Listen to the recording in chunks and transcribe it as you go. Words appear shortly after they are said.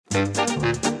Welcome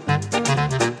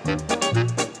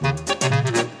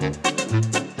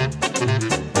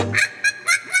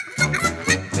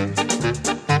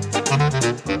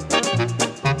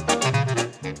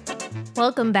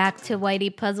back to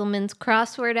Whitey Puzzleman's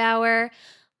Crossword Hour.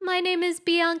 My name is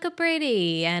Bianca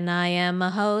Brady, and I am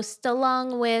a host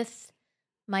along with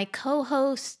my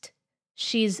co-host.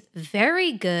 She's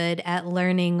very good at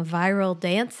learning viral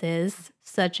dances,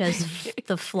 such as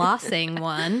the flossing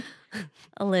one,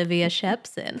 Olivia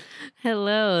Shepson.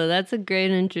 Hello, that's a great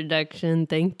introduction.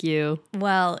 Thank you.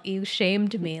 Well, you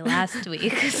shamed me last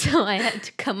week, so I had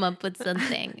to come up with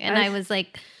something. And I was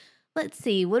like, let's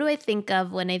see, what do I think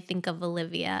of when I think of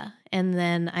Olivia? And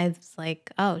then I was like,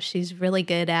 oh, she's really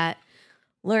good at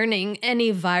learning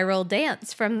any viral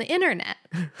dance from the internet.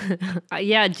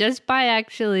 Yeah, just by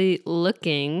actually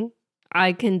looking,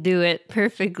 I can do it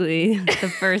perfectly the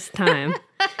first time.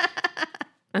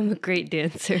 I'm a great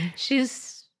dancer.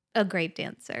 She's a great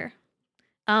dancer.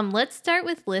 Let's start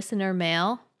with listener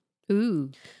mail.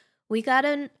 Ooh. We got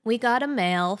a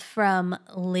mail from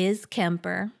Liz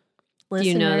Kemper. Do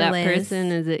you know that Liz.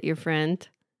 person? Is it your friend?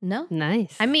 No.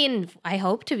 Nice. I mean, I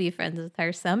hope to be friends with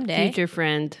her someday. Future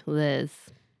friend, Liz.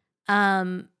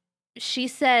 She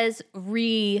says,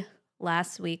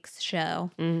 last week's show.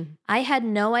 I had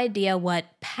no idea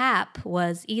what pap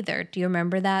was either. Do you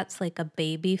remember that? It's like a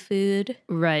baby food.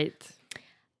 Right.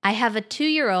 I have a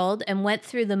 2-year-old and went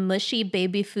through the mushy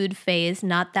baby food phase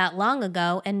not that long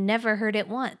ago and never heard it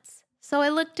once. So I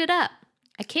looked it up.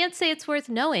 I can't say it's worth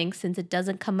knowing since it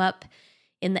doesn't come up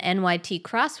in the NYT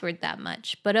crossword that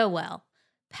much, but oh well.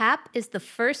 Pap is the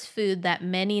first food that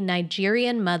many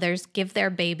Nigerian mothers give their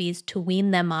babies to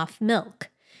wean them off milk.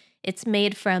 It's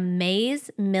made from maize,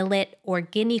 millet, or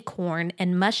guinea corn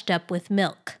and mushed up with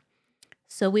milk.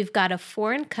 So we've got a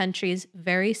foreign country's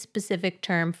very specific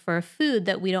term for a food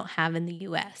that we don't have in the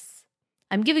U.S.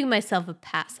 I'm giving myself a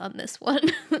pass on this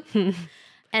one.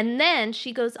 And then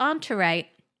she goes on to write,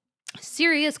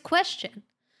 serious question.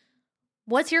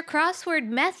 What's your crossword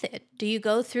method? Do you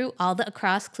go through all the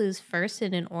across clues first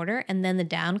in an order and then the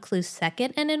down clues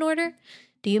second in an order?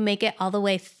 Do you make it all the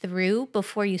way through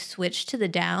before you switch to the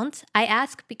downs? I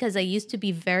ask because I used to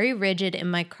be very rigid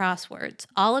in my crosswords.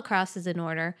 All across is in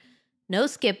order. No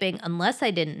skipping unless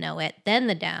I didn't know it. Then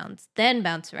the downs. Then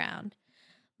bounce around.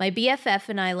 My BFF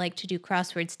and I like to do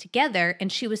crosswords together,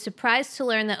 and she was surprised to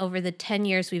learn that over the 10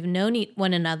 years we've known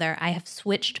one another, I have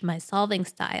switched my solving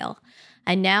style.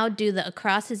 I now do the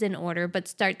acrosses in order, but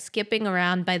start skipping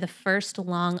around by the first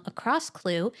long across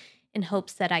clue in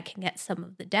hopes that I can get some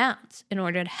of the downs in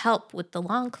order to help with the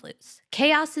long clues.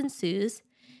 Chaos ensues,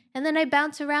 and then I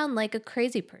bounce around like a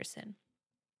crazy person.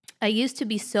 I used to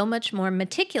be so much more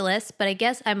meticulous, but I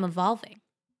guess I'm evolving.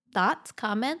 Thoughts,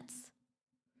 comments?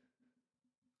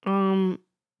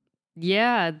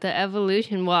 Yeah, the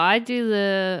evolution. Well, I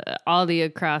do all the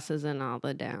acrosses and all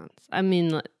the downs. I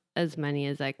mean, as many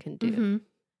as I can do. Mm-hmm.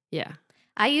 Yeah.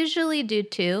 I usually do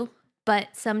too,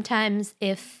 but sometimes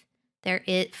if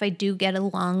I do get a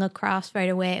long across right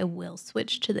away, I will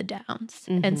switch to the downs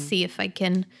and see if I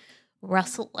can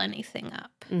rustle anything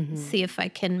up. See if I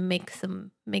can make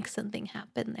something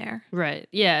happen there. Right.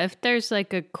 Yeah, if there's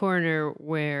like a corner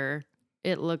where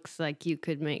it looks like you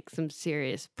could make some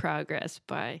serious progress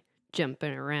by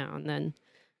jumping around, then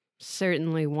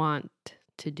certainly want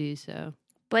to do so.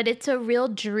 But it's a real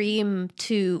dream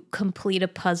to complete a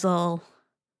puzzle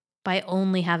by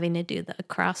only having to do the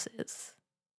acrosses.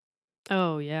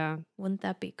 Oh, yeah. Wouldn't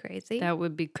that be crazy? That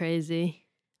would be crazy.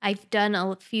 I've done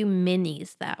a few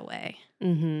minis that way.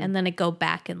 And then I go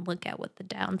back and look at what the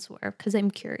downs were because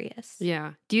I'm curious.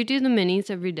 Yeah. Do you do the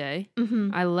minis every day?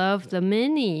 I love the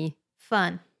mini.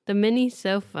 Fun. The mini's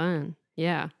so fun.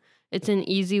 Yeah. It's an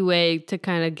easy way to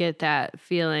kind of get that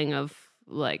feeling of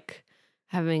like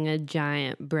having a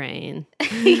giant brain.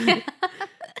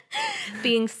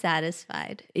 Being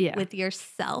satisfied with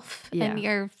yourself and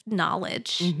your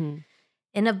knowledge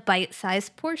in a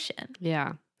bite-sized portion.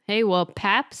 Yeah. Hey, well,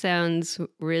 pap sounds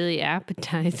really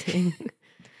appetizing.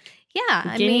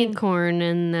 Yeah. Guinea corn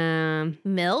and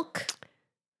milk.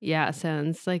 Yeah,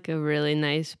 sounds like a really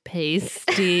nice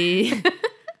pasty.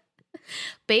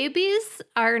 Babies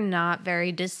are not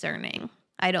very discerning,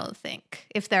 I don't think,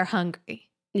 if they're hungry.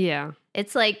 Yeah.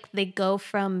 It's like they go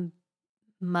from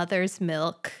mother's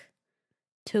milk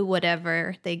to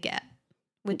whatever they get,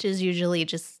 which is usually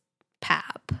just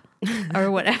pap or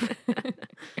whatever.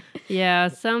 Yeah,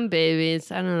 some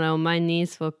babies, I don't know, my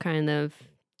niece will kind of,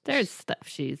 there's stuff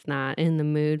she's not in the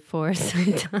mood for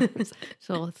sometimes.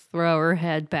 She'll throw her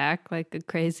head back like a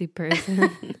crazy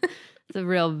person. It's a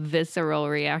real visceral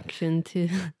reaction to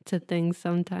things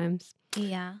sometimes.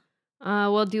 Yeah.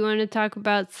 Well, do you want to talk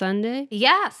about Sunday?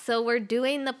 Yeah, so we're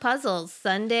doing the puzzles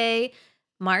Sunday,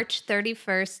 March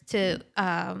 31st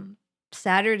to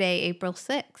Saturday, April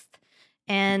 6th.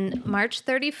 And March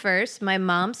 31st, my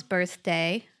mom's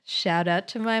birthday. Shout out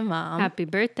to my mom. Happy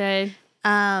birthday.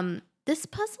 This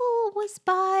puzzle was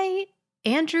by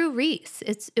Andrew Reese.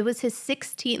 It was his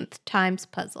 16th times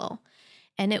puzzle,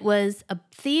 and it was a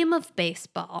theme of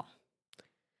baseball.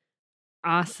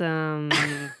 Awesome.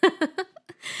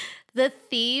 The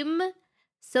theme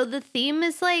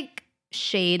is like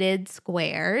shaded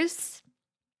squares,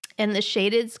 and the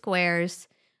shaded squares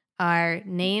are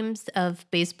names of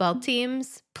baseball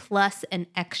teams plus an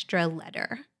extra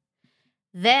letter.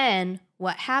 Then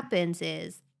what happens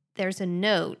is there's a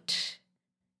note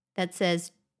that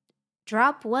says,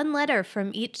 drop one letter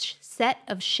from each set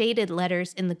of shaded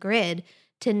letters in the grid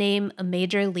to name a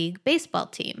Major League Baseball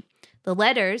team. The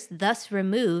letters, thus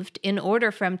removed in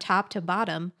order from top to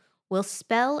bottom, will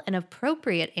spell an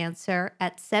appropriate answer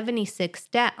at 76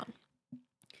 down.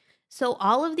 So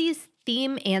all of these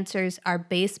theme answers are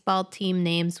baseball team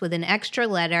names with an extra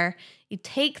letter. You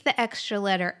take the extra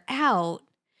letter out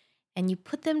and you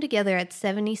put them together at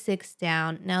 76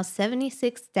 down. Now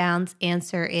 76 down's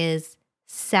answer is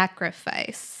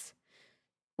sacrifice,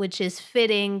 which is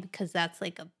fitting because that's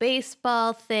like a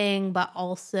baseball thing, but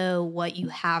also what you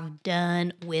have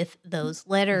done with those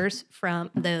letters from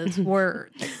those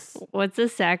words. What's a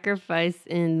sacrifice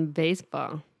in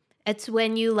baseball? It's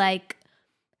when you like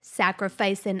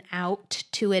sacrifice an out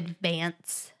to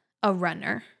advance a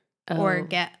runner or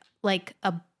get like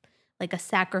a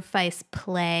sacrifice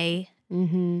play.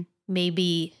 Mm-hmm.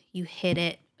 Maybe you hit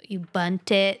it, you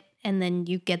bunt it, and then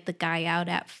you get the guy out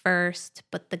at first,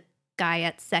 but the guy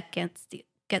at second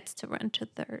gets to run to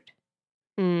third.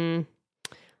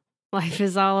 Life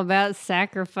is all about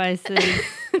sacrifices.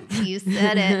 You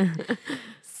said it.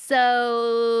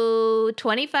 So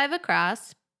 25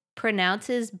 across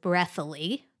pronounces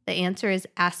breathily. The answer is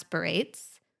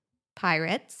aspirates,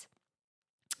 Pirates.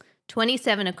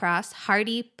 27 across,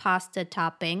 hearty pasta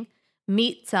topping,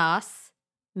 meat sauce,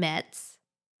 Mets.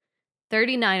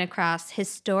 39 across,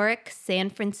 historic San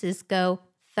Francisco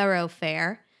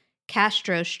thoroughfare,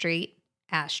 Castro Street,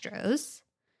 Astros.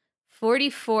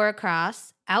 44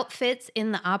 across, outfits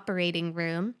in the operating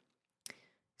room,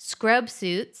 scrub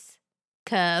suits,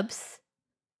 Cubs.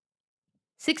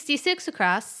 66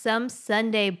 across, some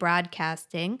Sunday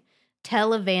broadcasting,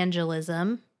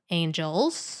 televangelism,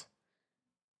 Angels.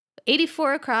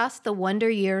 84 across, the Wonder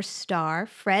Years star,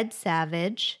 Fred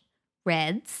Savage,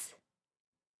 Reds.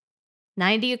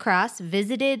 90 across,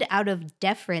 visited out of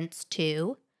deference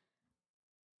to,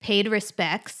 paid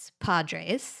respects,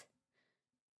 Padres.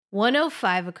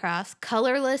 105 across,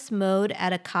 colorless mode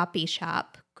at a copy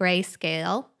shop,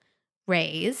 grayscale,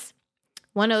 Rays.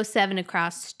 107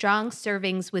 across, strong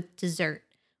servings with dessert,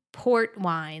 port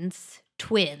wines,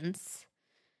 Twins.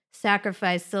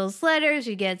 Sacrifice those letters,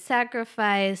 you get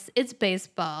sacrifice. It's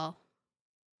baseball.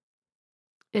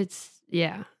 It's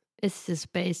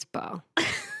just baseball.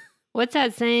 What's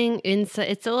that saying? Inside,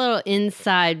 it's a little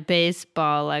inside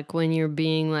baseball, like when you're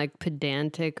being like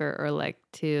pedantic or like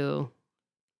too.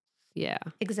 Yeah.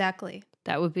 Exactly.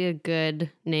 That would be a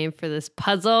good name for this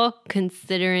puzzle,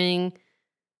 considering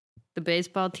the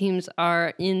baseball teams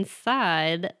are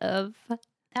inside of.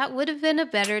 That would have been a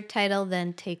better title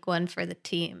than Take One for the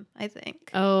Team, I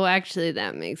think. Oh, actually,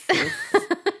 that makes sense.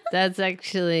 That's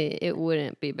actually, it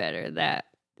wouldn't be better. That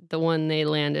the one they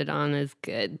landed on is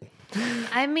good.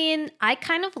 I mean, I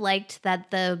kind of liked that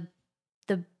the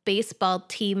baseball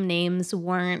team names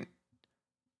weren't,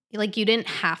 like, you didn't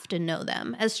have to know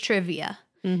them as trivia.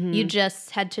 Mm-hmm. You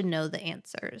just had to know the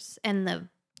answers. And the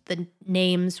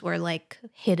names were, like,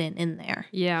 hidden in there.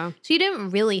 Yeah. So you didn't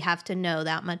really have to know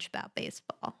that much about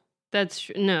baseball. That's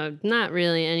true. No, not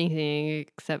really anything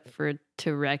except for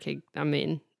to recognize. I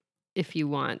mean, if you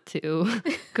want to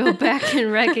go back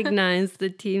and recognize the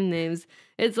team names.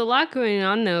 It's a lot going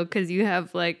on, though, because you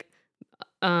have, like,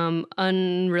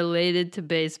 unrelated to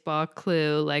baseball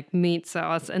clue, like meat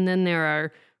sauce. And then there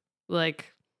are,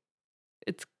 like,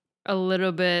 it's a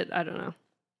little bit, I don't know.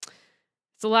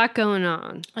 It's a lot going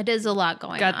on. It is a lot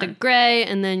going on. Got the gray,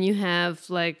 and then you have,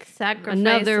 like, Sacrifice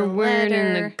another word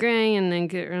in letter. the gray, and then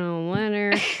get rid of a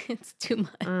letter. It's too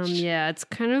much. Yeah, it's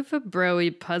kind of a bro-y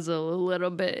puzzle a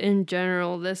little bit in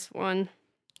general, this one.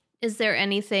 Is there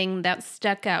anything that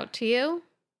stuck out to you?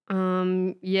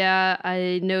 Yeah,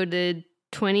 I noted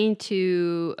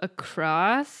 22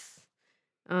 across.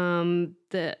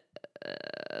 The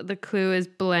clue is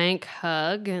blank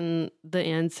hug, and the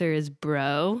answer is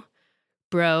bro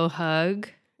hug.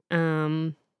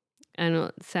 I know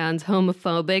it sounds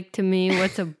homophobic to me.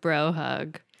 What's a bro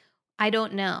hug? I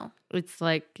don't know. It's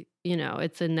like,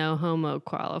 it's a no homo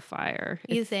qualifier.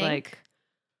 You It's think? like,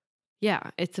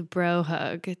 yeah, it's a bro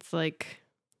hug. It's like,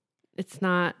 it's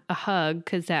not a hug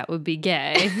because that would be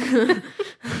gay.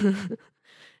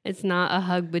 It's not a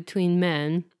hug between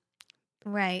men.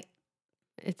 Right.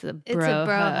 It's a It's bro, a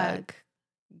bro hug. hug.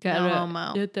 Gotta No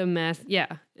homo. get the yeah.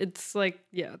 It's like,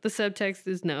 yeah, the subtext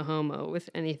is no homo with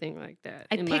anything like that.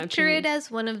 I in my picture it opinion.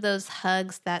 as one of those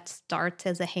hugs that starts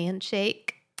as a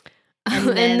handshake.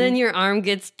 And then your arm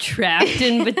gets trapped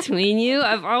in between you.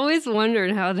 I've always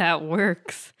wondered how that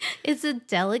works. It's a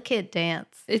delicate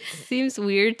dance. It seems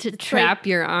weird to It's trap like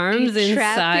your arms you inside.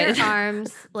 trap your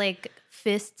arms like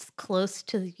fists close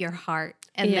to your heart,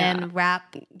 and then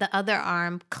wrap the other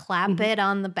arm, clap it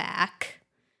on the back.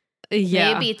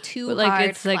 Yeah. Maybe two But like hard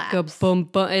it's like a claps. boom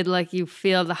boom. It like you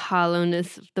feel the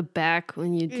hollowness of the back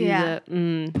when you do Yeah.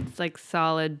 it's like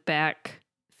solid back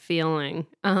feeling.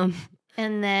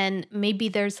 And then maybe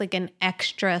there's like an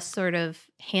extra sort of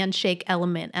handshake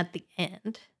element at the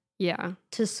end Yeah.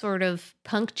 to sort of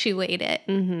punctuate it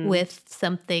Mhm. with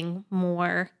something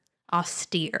more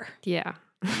austere. Yeah.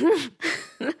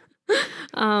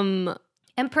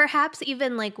 And perhaps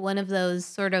even like one of those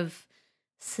sort of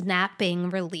snapping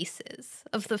releases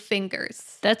of the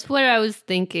fingers. That's what I was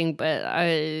thinking, but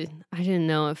I didn't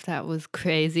know if that was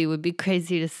crazy. It would be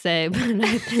crazy to say,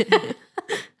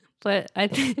 but I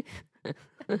think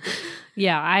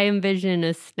yeah, I envision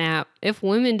a snap. If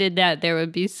women did that, there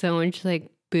would be so much like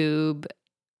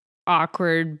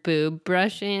awkward boob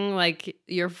brushing. Like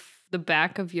the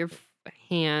back of your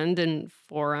hand and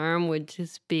forearm would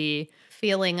just be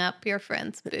Feeling up your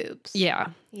friend's boobs. yeah,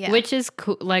 Which which is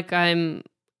cool. Like I'm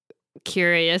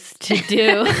curious to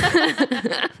do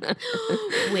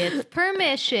with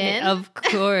permission. of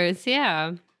course,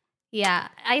 yeah. Yeah,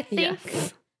 I think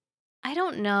Yes. I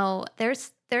don't know.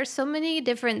 There's so many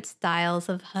different styles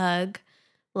of hug.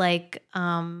 Like,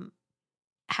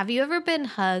 have you ever been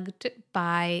hugged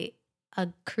by a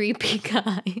creepy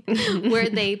guy where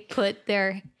they put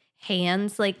their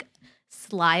hands, like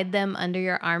slide them under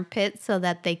your armpit so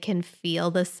that they can feel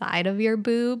the side of your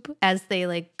boob as they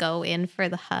like go in for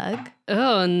the hug?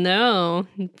 Oh no,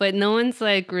 but no one's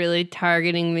like really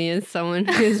targeting me as someone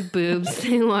whose boobs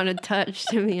they want to touch,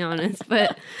 to be honest.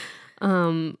 But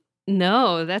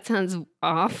no, that sounds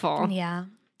awful. Yeah,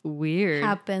 Weird.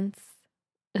 happens.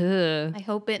 Ugh, I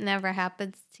hope it never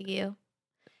happens to you.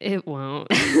 it won't.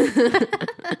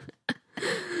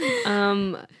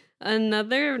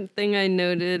 Another thing I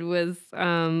noted was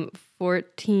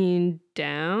 14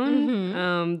 down.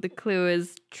 Mhm. The clue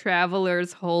is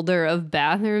traveler's holder of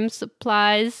bathroom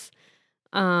supplies.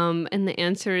 And the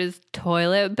answer is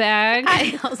toilet bag.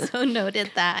 I also noted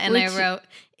that and Which- I wrote,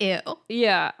 ew.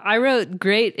 Yeah, I wrote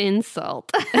great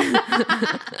insult.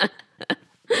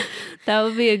 That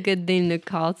would be a good thing to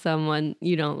call someone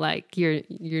you don't like, your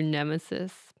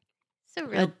nemesis. It's a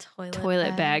real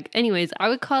Toilet bag. Anyways, I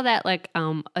would call that like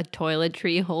a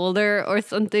toiletry holder or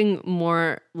something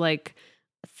more like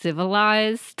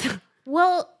civilized.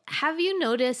 Well, have you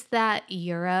noticed that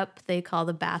Europe, they call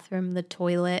the bathroom the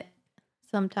toilet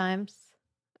sometimes?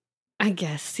 I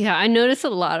guess. Yeah, I notice a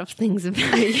lot of things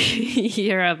about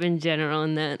Europe in general,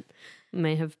 and that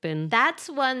may have been That's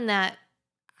one that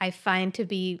I find to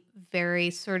be very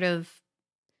sort of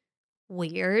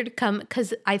weird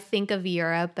because I think of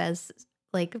Europe as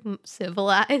like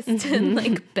civilized and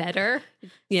like better,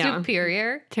 Yeah.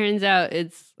 superior. Turns out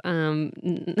it's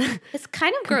It's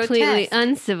kind of completely grotesque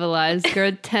uncivilized,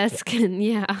 grotesque, and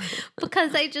yeah.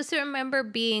 because I just remember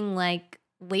being like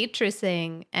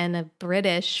waitressing and a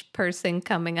British person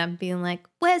coming up being like,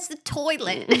 "Where's the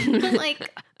toilet?" I'm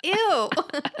like, ew.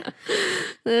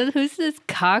 Who's this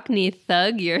Cockney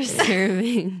thug you're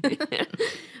serving?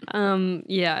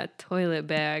 Yeah, toilet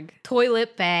bag.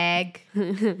 Toilet bag.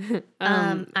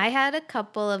 Um, I had a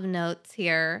couple of notes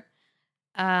here.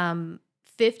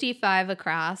 55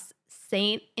 across.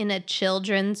 Saint in a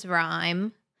children's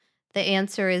rhyme. The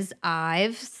answer is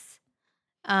Ives.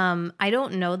 I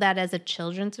don't know that as a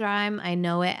children's rhyme. I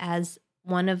know it as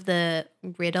one of the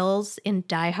riddles in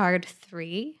Die Hard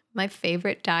 3, my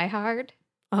favorite Die Hard.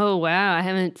 oh wow, I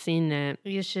haven't seen that.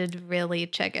 You should really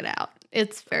check it out.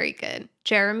 It's very good.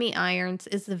 Jeremy Irons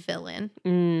is the villain,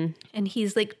 Mm, and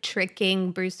he's like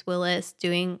tricking Bruce Willis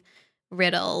doing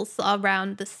riddles all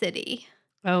around the city.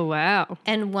 Oh, wow.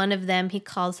 And one of them, he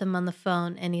calls him on the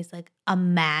phone and he's like, a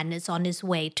man is on his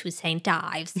way to St.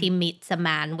 Ives. He meets a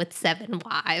man with 7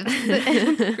 wives.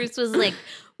 And Bruce was like,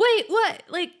 wait, what?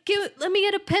 Like, let me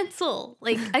get a pencil.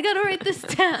 Like, I got to write this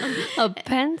down. A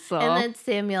pencil? And then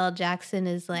Samuel L. Jackson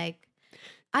is like,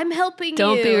 I'm helping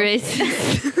Don't you. be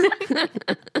racist.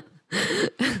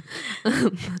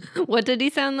 What did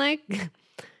he sound like?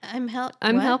 I'm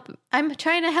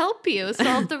trying to help you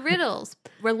solve the riddles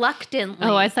reluctantly.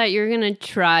 Oh, I thought you were going to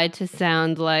try to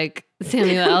sound like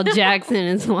Samuel L. Jackson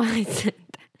is why I said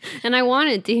that. And I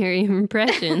wanted to hear your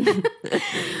impression.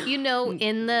 You know,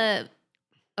 in the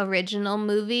original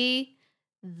movie,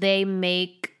 they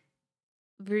make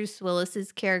Bruce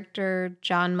Willis's character,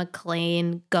 John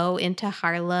McClane, go into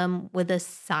Harlem with a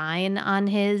sign on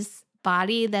his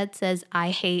body that says,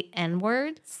 I hate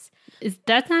N-words.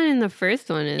 That's not in the first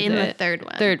one, is it? In the third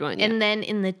one. Third one, yeah. And then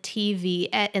in the TV,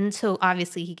 and so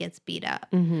obviously he gets beat up.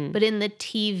 Mm-hmm. But in the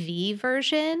TV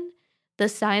version, the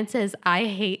sign says, I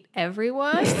hate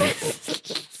everyone. And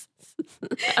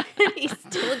he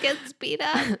still gets beat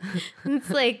up.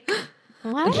 It's like,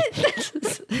 what?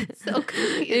 So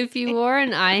confusing. If you wore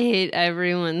an I hate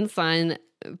everyone sign,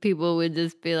 people would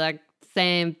just be like,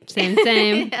 same.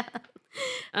 Yeah.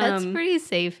 That's pretty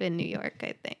safe in New York,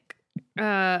 I think.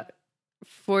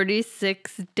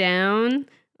 46 down.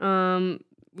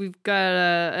 We've got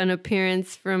an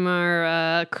appearance from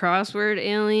our crossword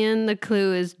alien. The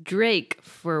clue is Drake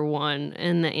for one,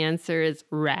 and the answer is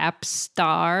rap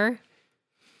star.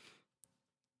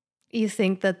 You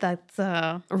think that's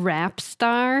rap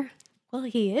star? Well,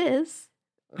 he is.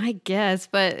 I guess,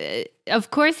 but of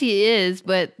course he is,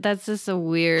 but that's just a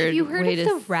weird Have you heard way of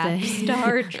to the rap say.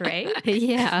 star Drake?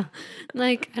 Yeah.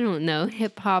 Like, I don't know,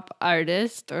 hip hop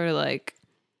artist or like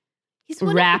He's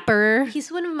rapper.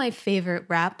 He's one of my favorite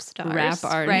rap stars Rap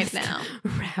artist. right now.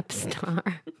 Rap star.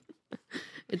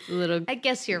 It's a little I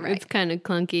guess you're right. It's kind of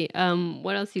clunky.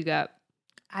 What else you got?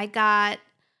 I got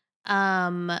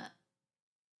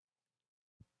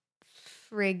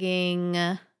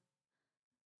frigging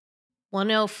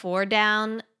 104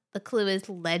 down. The clue is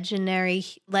legendary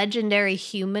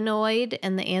humanoid,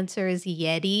 and the answer is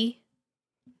Yeti.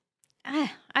 I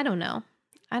don't know.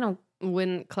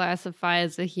 Wouldn't classify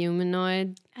as a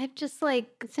humanoid. I'm just like,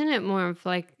 Isn't it more of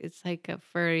like it's like a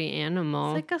furry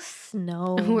animal? it's like a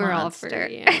snow We're all monster.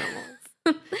 furry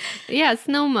animals. Yeah,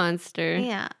 snow monster.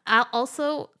 Yeah. I'll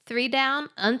also 3 down.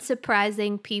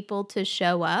 Unsurprising people to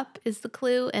show up is the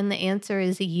clue, and the answer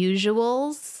is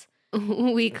usuals.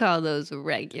 We call those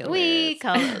regulars. We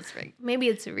call those maybe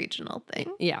it's a regional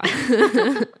thing. Yeah.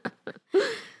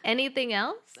 Anything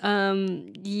else?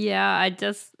 Yeah, I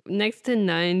just next to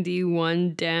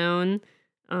 91 down,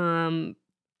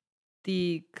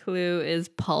 the clue is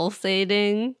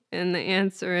pulsating and the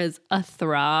answer is a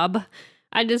throb.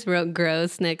 I just wrote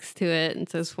gross next to it and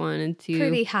just wanted to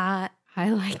Pretty hot.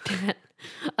 highlight that.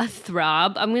 A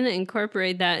throb. I'm gonna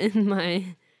incorporate that in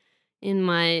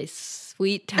my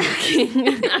sweet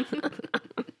talking.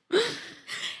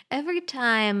 Every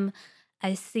time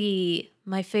I see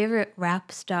my favorite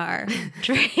rap star,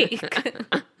 Drake,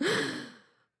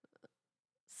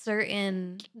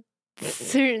 certain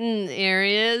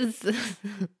areas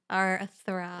are a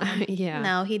throb. Yeah.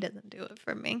 No, he doesn't do it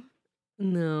for me.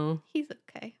 No, He's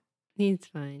okay. he's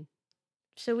fine.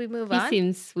 Should we move He on?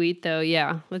 seems sweet though.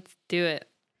 Yeah, let's do it.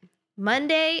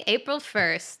 Monday, April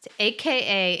 1st,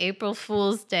 aka April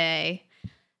Fool's Day.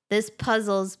 This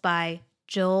puzzle's by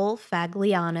Joel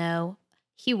Fagliano.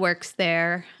 He works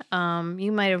there.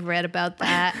 You might have read about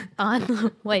that on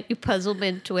the White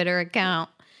Puzzleman Twitter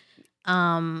account.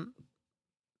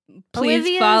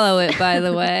 Please follow it, by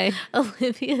the way.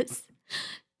 Olivia's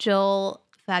Joel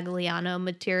Fagliano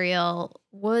material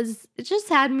it just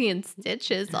had me in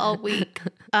stitches all week.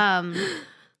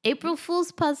 April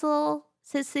Fool's puzzle.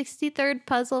 It's his 63rd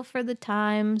puzzle for the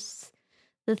Times.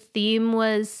 The theme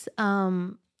was,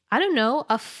 I don't know,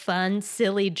 a fun,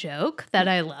 silly joke that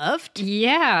I loved.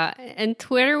 Yeah, and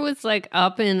Twitter was like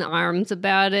up in arms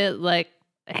about it, like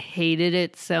hated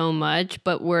it so much,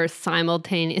 but were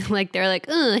simultaneous. Like they're like,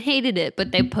 hated it,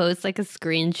 but they post like a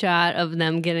screenshot of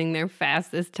them getting their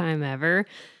fastest time ever.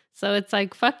 So it's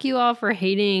like, fuck you all for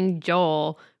hating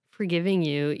Joel for giving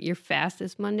you your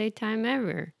fastest Monday time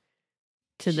ever.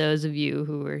 To those of you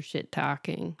who were shit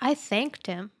talking. I thanked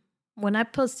him when I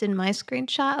posted my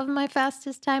screenshot of my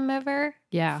fastest time ever.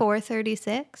 Yeah.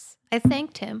 4:36. I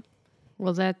thanked him.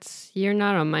 Well, you're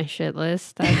not on my shit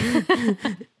list. I'm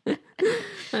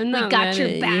I'm We not got mad your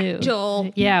at back, you.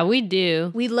 Joel. Yeah, we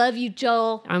do. We love you,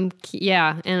 Joel. And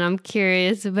I'm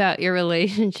curious about your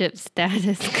relationship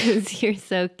status because you're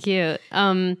so cute.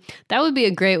 That would be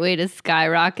a great way to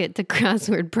skyrocket to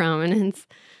crossword prominence.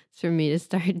 It's for me to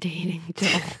start dating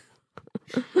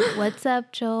Joel. What's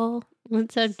up, Joel?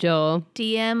 What's up, Joel?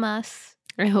 DM us.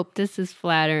 I hope this is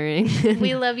flattering.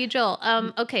 We love you, Joel.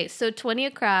 Okay, so 20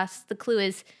 across. The clue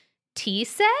is tea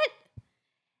set,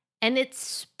 and it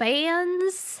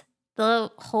spans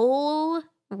the whole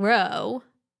row.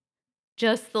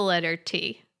 Just the letter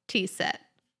T. Tea set.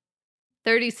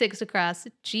 36 across.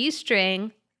 G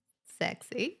string.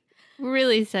 Sexy.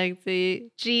 Really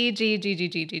sexy. G, G, G, G,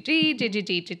 G, G, G, G, G,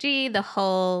 G, G, G, the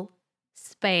whole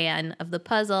span of the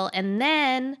puzzle. And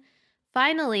then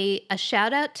finally, a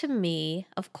shout out to me,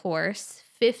 of course,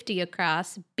 50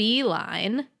 across,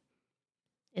 beeline.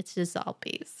 It's just all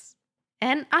B's.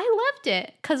 And I loved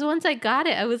it because once I got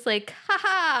it, I was like,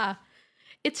 haha,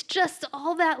 it's just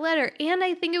all that letter. And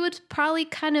I think it was probably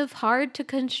kind of hard to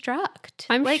construct.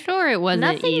 I'm sure it wasn't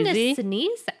nothing easy. to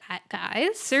sneeze at,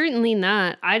 guys. Certainly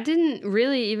not. I didn't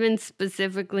really even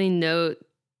specifically note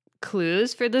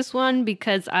clues for this one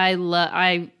because I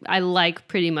like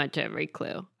pretty much every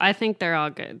clue. I think they're all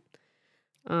good.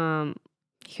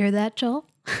 Hear that, Joel?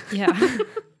 Yeah.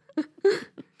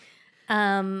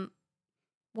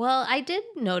 Well, I did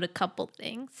note a couple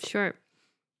things. Sure.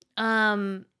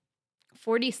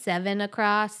 47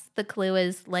 across. The clue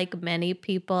is like many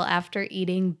people after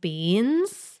eating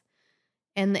beans.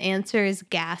 And the answer is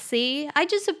gassy. I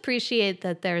just appreciate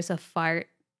that there's a fart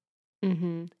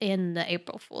in the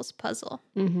April Fool's puzzle.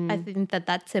 I think that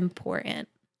that's important.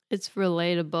 It's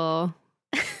relatable.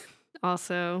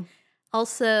 Also,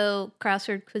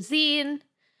 crossword cuisine.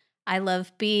 I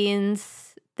love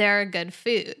beans. They're a good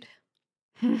food.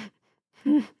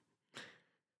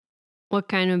 what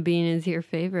kind of bean is your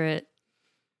favorite?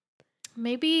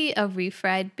 Maybe a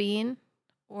refried bean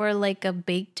or like a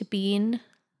baked bean,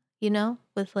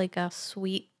 with like a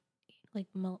sweet, like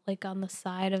on the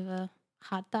side of a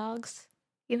hot dogs.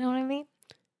 You know what I mean?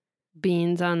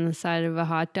 Beans on the side of a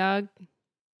hot dog?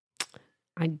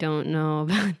 I don't know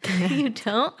about that. You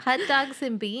don't? Hot dogs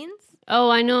and beans? Oh,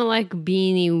 I know, like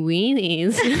beanie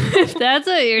weenies. If that's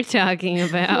what you're talking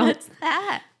about. What's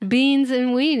that? Beans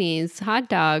and weenies, hot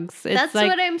dogs. It's That's like,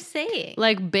 what I'm saying.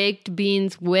 like baked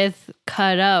beans with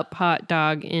cut up hot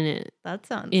dog in it. That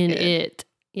sounds in good. it.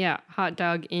 Yeah, hot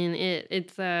dog in it.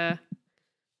 It's yeah,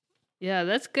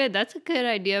 that's good. That's a good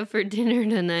idea for dinner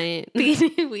tonight.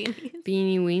 Beanie weenies.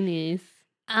 Beanie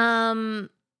weenies.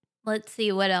 Let's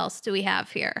see, what else do we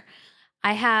have here?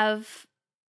 I have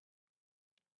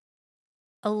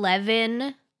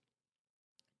 11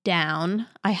 down.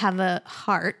 I have a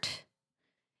heart.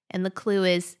 And the clue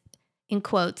is, in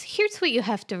quotes, here's what you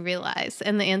have to realize.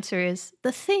 And the answer is,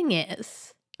 the thing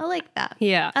is. I like that.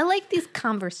 Yeah. I like these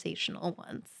conversational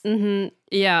ones.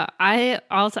 Yeah. I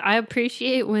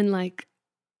appreciate when like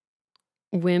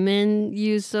women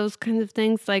use those kinds of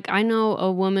things. Like I know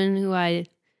a woman who I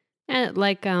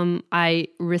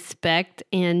respect,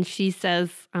 and she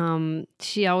says,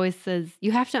 she always says,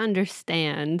 you have to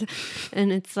understand.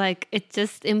 And it's like, it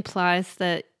just implies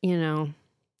that,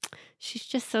 she's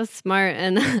just so smart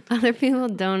and other people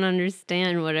don't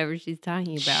understand whatever she's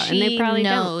talking about. She and they probably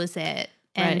knows it.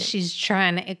 And Right. she's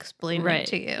trying to explain it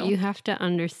to you. You have to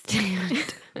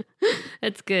understand.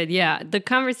 That's good. Yeah. The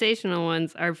conversational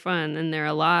ones are fun, and there are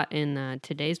a lot in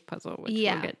today's puzzle, which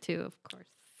we'll get to, of course.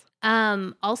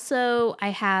 Also, I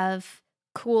have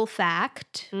cool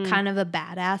fact, kind of a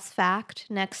badass fact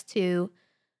next to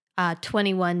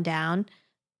 21 down.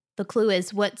 The clue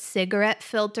is what cigarette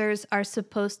filters are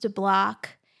supposed to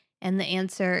block, and the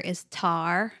answer is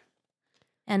tar.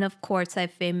 And of course, I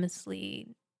famously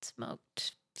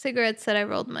smoked cigarettes that I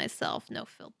rolled myself, no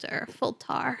filter, full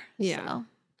tar. Yeah. So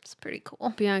it's pretty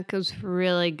cool. Bianca's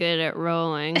really good at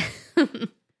rolling.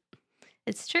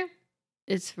 It's true.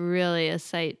 It's really a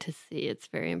sight to see. It's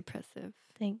very impressive.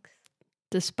 Thanks.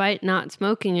 Despite not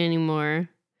smoking anymore,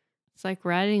 it's like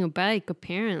riding a bike,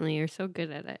 apparently. You're so good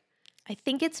at it. I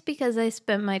think it's because I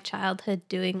spent my childhood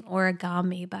doing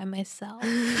origami by myself.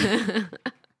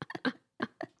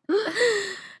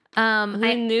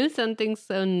 I knew something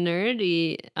so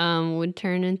nerdy would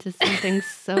turn into something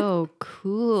so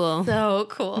cool. So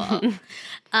cool.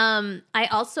 I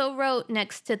also wrote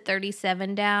next to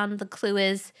 37 down. The clue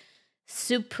is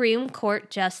Supreme Court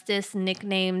Justice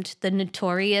nicknamed the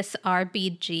Notorious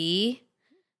RBG.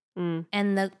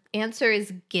 And the answer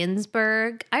is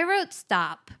Ginsburg. I wrote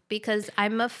stop because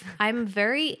I'm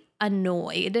very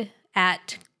annoyed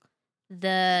at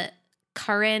the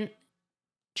current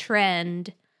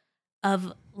trend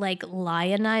of like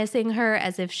lionizing her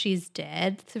as if she's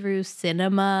dead through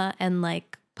cinema and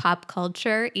like pop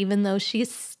culture, even though she's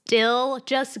still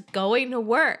just going to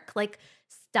work. Like,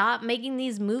 stop making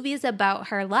these movies about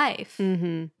her life.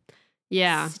 Mm-hmm.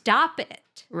 Yeah. Stop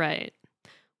it. Right.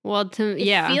 Well,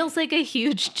 It feels like a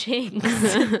huge jinx.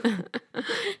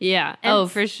 Yeah.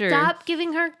 And for sure. Stop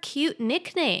giving her a cute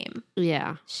nickname.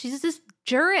 Yeah. She's this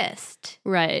jurist.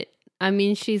 Right. I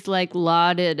mean, she's like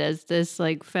lauded as this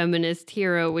like feminist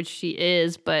hero, which she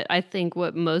is. But I think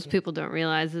what most people don't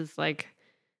realize is like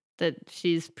that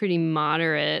she's pretty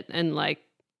moderate and like,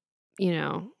 you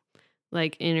know,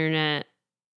 like internet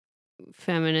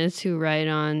feminists who write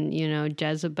on, you know,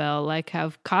 Jezebel, like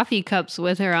have coffee cups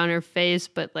with her on her face,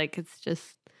 but like it's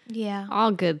just all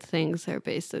good things are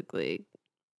basically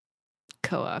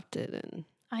co-opted. And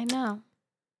I know.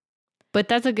 but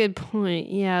that's a good point.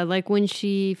 Yeah, like when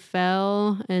she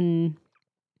fell and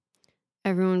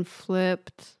everyone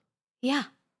flipped. Yeah.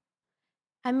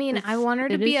 I mean, I want her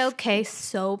to be okay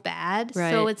so bad.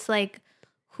 Right. So it's like,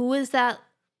 who is that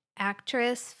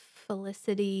actress?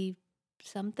 Felicity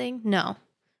something? No.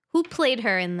 Who played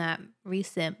her in that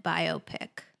recent biopic?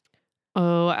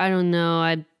 Oh, I don't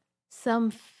know.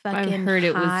 Some fucking I've heard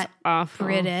it was awful.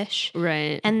 British.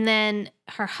 Right. And then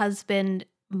her husband,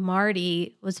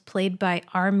 Marty, was played by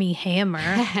Armie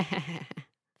Hammer,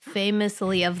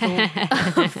 famously of the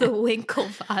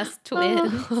Winklevoss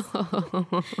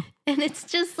twins. And it's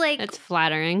just like, that's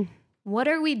flattering. What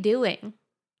are we doing?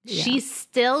 Yeah. She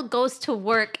still goes to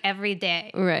work every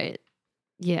day. Right.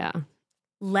 Yeah.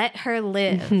 Let her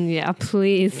live. Yeah,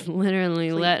 please. Literally,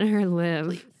 Please. let her live.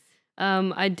 Please.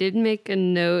 I did make a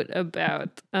note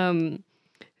about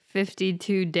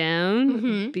 52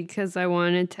 Down because I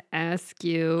wanted to ask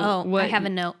you. Oh, I have a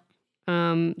note.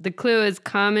 The clue is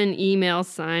common email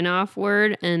sign-off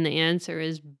word, and the answer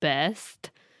is best.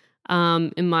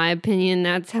 In my opinion,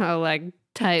 that's how like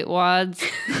tightwads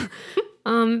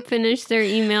finish their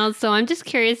emails. So I'm just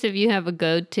curious if you have a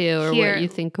go-to or what you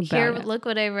think about it. Look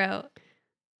what I wrote.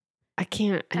 I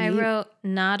can't. I wrote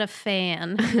not a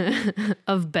fan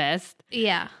of best.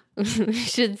 Yeah. We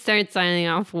should start signing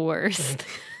off worst.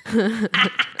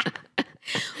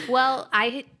 Well,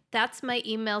 that's my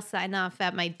email sign off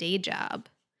at my day job.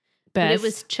 Best. But it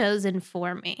was chosen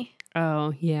for me.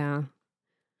 Oh, yeah.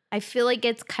 I feel like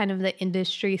it's kind of the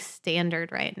industry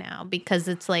standard right now because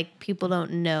it's like people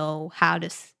don't know how to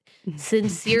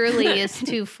sincerely is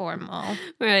too formal.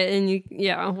 Right.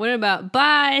 And what about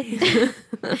bye?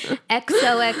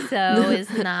 XOXO is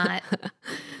not.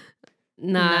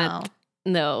 No.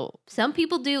 Some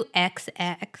people do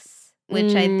XX,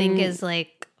 which I think is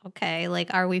like, okay,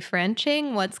 like, are we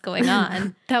Frenching? What's going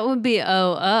on? That would be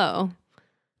OO.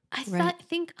 I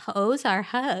think O's are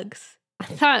hugs. I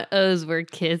thought O's were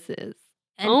kisses.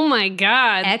 And oh my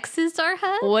God. X's are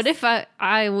hugs? What if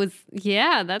I was,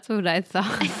 that's what I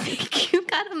thought. I think you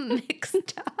got them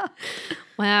mixed up.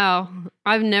 Wow.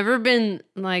 I've never been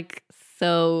like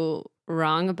so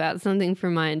wrong about something for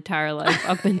my entire life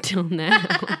up until now.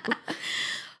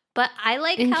 But I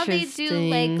like how they do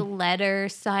like letter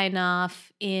sign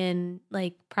off in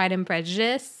like Pride and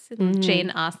Prejudice,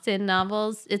 Jane Austen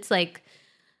novels. It's like,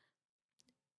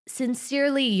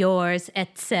 sincerely yours,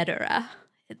 etc.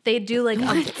 They do like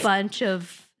a bunch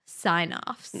of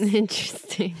sign-offs.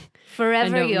 Interesting.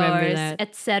 Forever yours,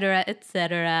 etc.,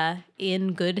 etc.,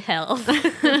 in good health.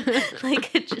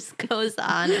 Like it just goes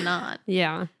on and on.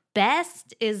 Yeah.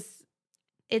 Best is,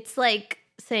 it's like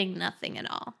saying nothing at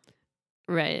all.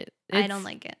 Right. I don't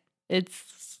like it.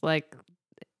 It's like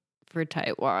for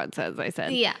tightwads, as I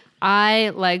said. Yeah.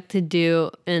 I like to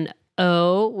do an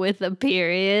O with a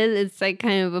period. It's like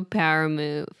kind of a power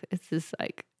move. It's just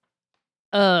like,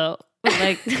 oh,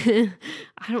 like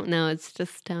I don't know. It's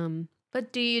just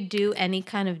But do you do any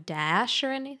kind of dash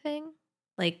or anything?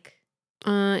 Like,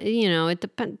 it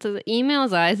depends. The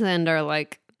emails I send are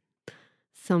like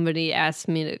somebody asked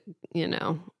me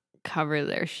to, cover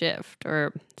their shift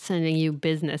or sending you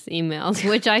business emails,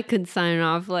 which I could sign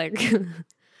off like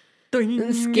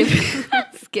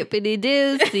skippity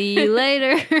doo, see you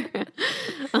later.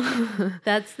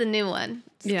 That's the new one.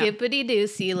 Skippity doo,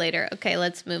 see you later. Okay,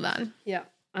 let's move on. Yeah.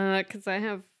 Because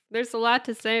there's a lot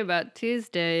to say about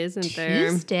Tuesday, isn't there?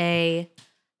 Tuesday,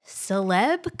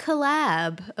 celeb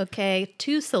collab. Okay,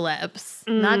 2 celebs,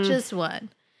 not just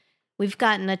one. We've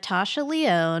got Natasha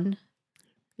Lyonne.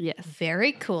 Yes.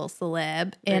 Very cool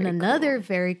celeb. And another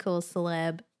very cool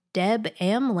celeb, Deb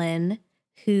Amlin,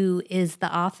 who is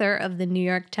the author of the New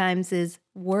York Times'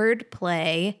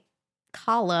 wordplay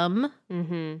column.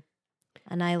 Mm-hmm.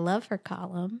 And I love her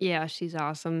column. Yeah, she's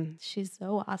awesome. She's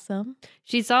so awesome.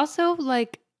 She's also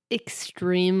like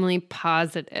extremely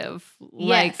positive. Yes.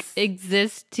 Like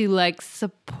exists to like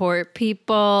support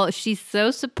people. She's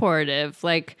so supportive.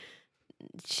 Like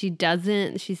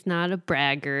she's not a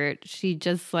braggart. She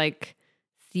just like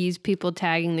sees people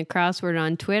tagging the crossword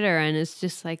on Twitter and it's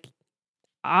just like,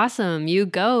 awesome, you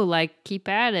go, like keep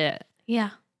at it.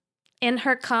 Yeah. And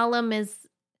her column is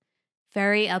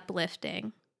very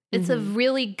uplifting. It's a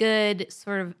really good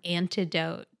sort of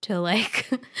antidote to like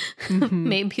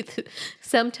maybe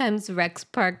sometimes Rex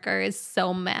Parker is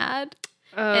so mad.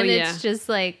 Oh, and yeah. it's just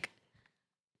like,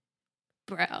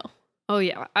 bro. Oh,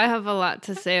 yeah. I have a lot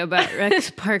to say about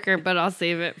Rex Parker, but I'll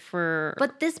save it for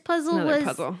But this puzzle another was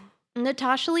puzzle.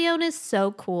 Natasha Lyonne is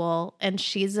so cool, and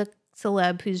she's a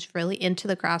celeb who's really into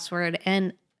the crossword.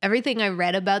 And everything I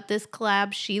read about this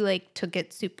collab, she like took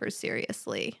it super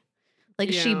seriously.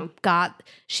 Like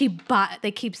she bought, they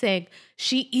keep saying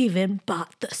she even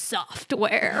bought the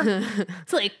software.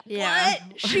 It's like, Yeah.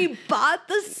 what? She bought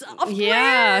the software?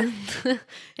 Yeah.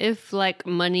 If like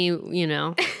money, you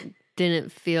know,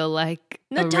 didn't feel like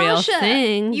Natasha, a real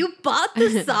thing. you bought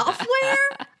the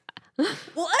software?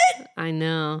 What? I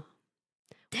know.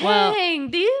 Dang, Well,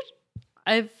 dude.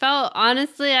 I felt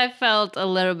a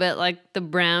little bit like the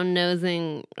brown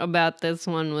nosing about this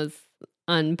one was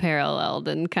unparalleled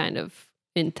and kind of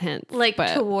intense. Like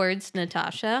but towards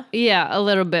Natasha. yeah, a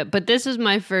little bit. But this is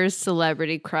my first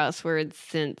celebrity crossword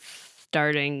since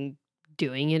starting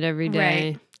doing it every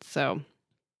day. Right. So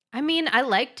I mean, I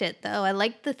liked it though. I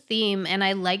liked the theme and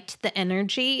I liked the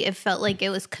energy. It felt like it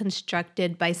was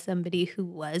constructed by somebody who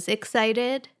was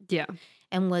excited yeah.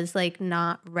 and was like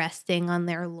not resting on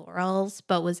their laurels,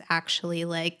 but was actually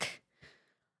like,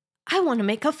 I want to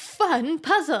make a fun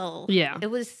puzzle. Yeah. It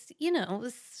was, it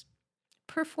was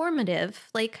performative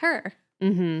like her.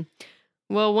 Mm-hmm.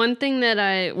 Well, one thing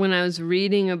that when I was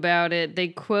reading about it, they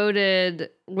quoted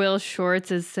Will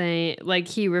Shortz as saying, like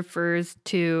he refers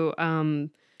to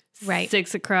Right.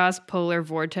 6 across polar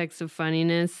vortex of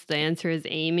funniness. The answer is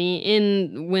Amy.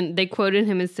 When they quoted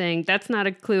him as saying, that's not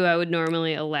a clue I would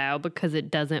normally allow because it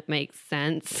doesn't make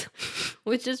sense,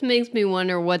 which just makes me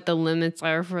wonder what the limits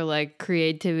are for like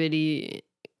creativity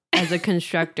as a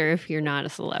constructor if you're not a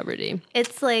celebrity.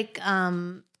 It's like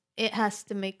it has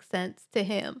to make sense to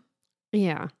him.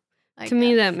 Yeah. I To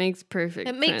me, guess. that makes perfect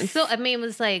sense. It makes so. I mean, it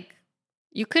was like,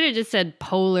 You could have just said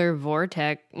polar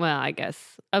vortex. Well, I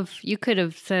guess you could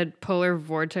have said polar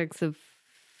vortex of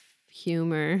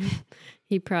humor.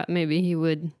 Maybe he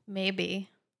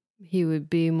would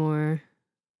be more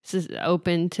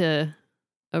open to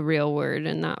a real word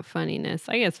and not funniness.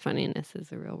 I guess funniness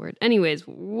is a real word. Anyways,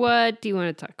 what do you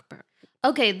want to talk about?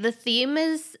 okay, the theme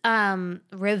is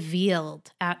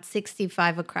revealed at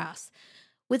 65 across.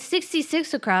 With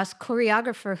 66 across,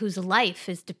 choreographer whose life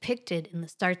is depicted in the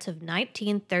starts of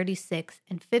 1936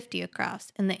 and 50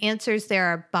 across. And the answers there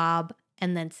are Bob,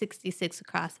 and then 66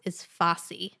 across is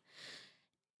Fosse.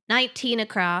 19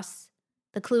 across,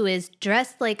 the clue is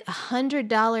dressed like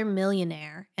 $100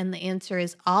 millionaire, and the answer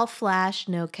is all flash,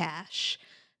 no cash.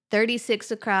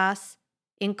 36 across,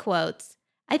 in quotes,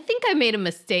 I think I made a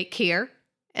mistake here,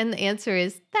 and the answer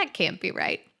is that can't be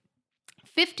right.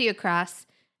 50 across,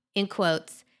 in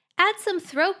quotes, add some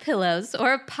throw pillows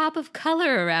or a pop of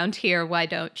color around here, why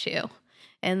don't you?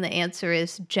 And the answer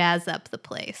is jazz up the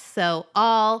place. So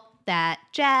all that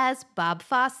jazz, Bob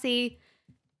Fosse,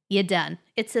 you done.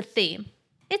 It's a theme.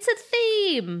 It's a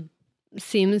theme.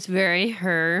 Seems very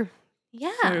her.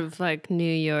 Yeah. Sort of like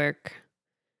New York.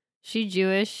 She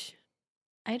Jewish?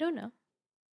 I don't know.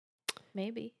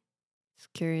 Maybe.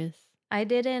 Just curious. I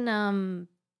didn't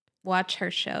watch her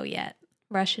show yet.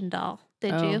 Russian Doll.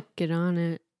 Did you? Get on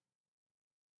it.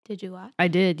 Did you watch? I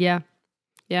did, yeah.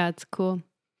 Yeah, it's cool.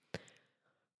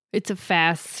 It's a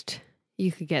fast.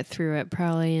 You could get through it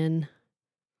probably in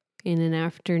an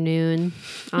afternoon,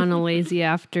 on a lazy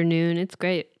afternoon. It's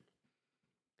great.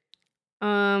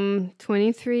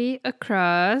 23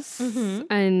 across. Mhm.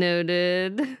 I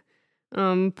noted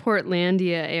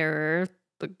Portlandia error.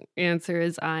 The answer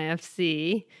is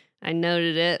IFC. I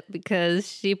noted it because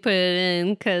she put it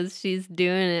in because she's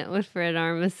doing it with Fred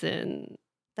Armisen.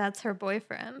 That's her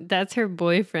boyfriend. That's her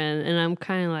boyfriend. And I'm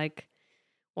kind of like,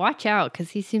 watch out because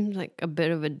he seems like a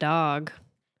bit of a dog.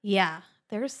 Yeah.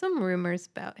 There's some rumors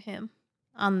about him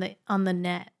on the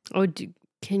net. Oh,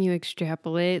 can you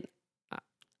extrapolate?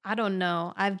 I don't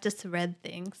know. I've just read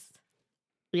things.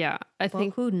 Yeah, I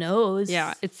think. Who knows?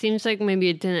 Yeah, it seems like maybe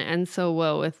it didn't end so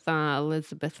well with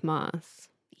Elizabeth Moss.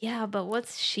 Yeah, but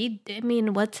what's she? I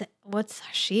mean, what's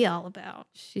she all about?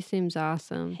 She seems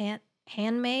awesome.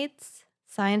 Handmaids,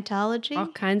 Scientology. All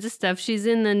kinds of stuff. She's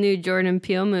in the new Jordan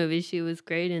Peele movie. She was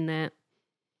great in that.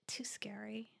 Too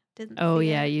scary Didn't Oh, see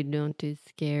yeah, it. you don't do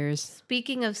scares.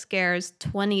 Speaking of scares,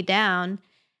 20 down,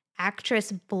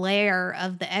 actress Blair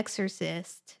of The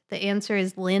Exorcist. The answer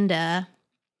is Linda.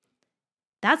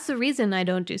 That's the reason I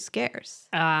don't do scares.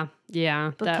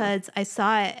 Yeah. Because I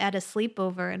saw it at a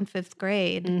sleepover in 5th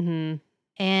grade. Mm-hmm.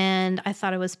 And I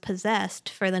thought I was possessed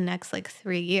for the next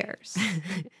 3 years.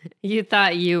 You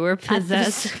thought you were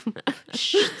possessed.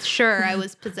 Sure, I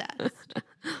was possessed.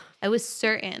 I was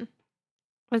certain.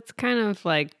 It's kind of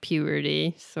like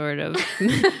puberty, sort of.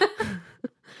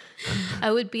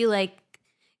 I would be like,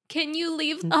 can you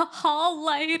leave the hall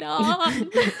light on?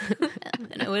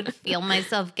 And I would feel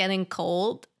myself getting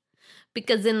cold.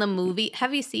 Because in the movie,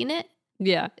 have you seen it?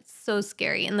 Yeah. It's so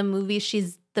scary. In the movie,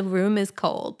 the room is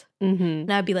cold. Mm-hmm.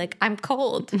 And I'd be like, I'm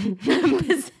cold. I'm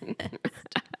possessed.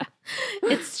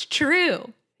 It's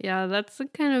true. Yeah, that's the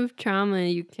kind of trauma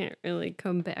you can't really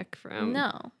come back from.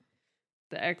 No.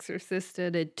 The Exorcist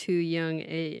at a too young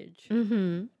age.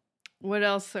 Mm-hmm. What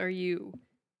else are you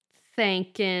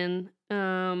thinking?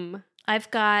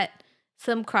 I've got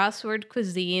some crossword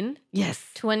cuisine. Yes.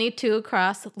 22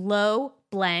 across, low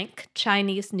blank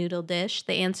Chinese noodle dish.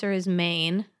 The answer is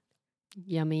Maine.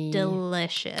 Yummy.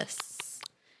 Delicious.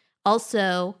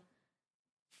 Also,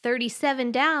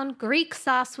 37 down, Greek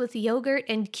sauce with yogurt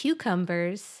and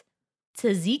cucumbers.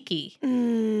 Tzatziki.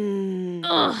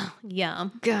 Ugh,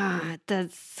 yum. God,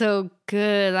 that's so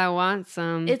good. I want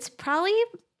some. It's probably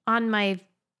on my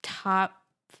top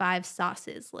 5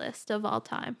 sauces list of all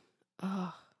time.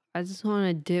 Oh, I just want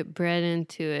to dip bread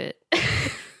into it.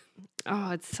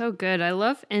 Oh, it's so good. I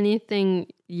love anything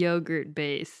yogurt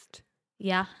based.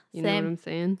 Yeah, You know what same. I'm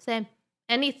saying? Same.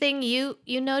 Anything you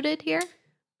noted here?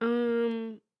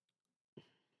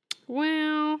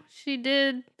 Well, she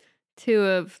did 2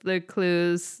 of the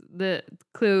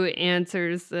clue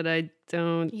answers that I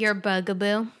don't. Your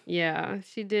bugaboo. Yeah,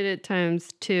 she did it times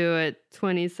 2 at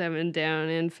 27 down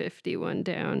and 51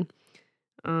 down.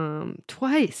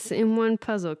 Twice in one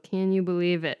puzzle. Can you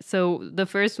believe it? So the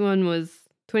first one was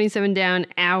 27 down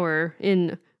hour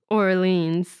in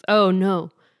Orleans. Oh,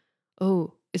 no.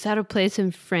 Oh, is that a place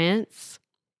in France?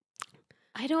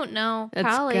 I don't know. That's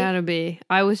Probably. gotta be.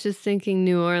 I was just thinking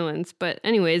New Orleans. But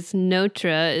anyways,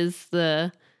 Notre is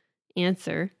the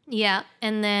answer. Yeah.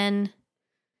 And then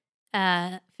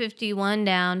 51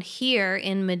 down here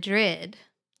in Madrid.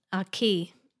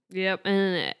 Aquí. Yep.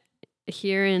 And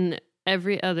here in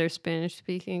every other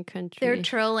Spanish-speaking country. They're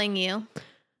trolling you.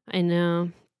 I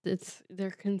know.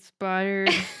 They're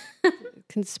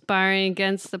conspiring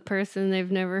against the person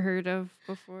they've never heard of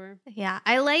before. Yeah.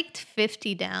 I liked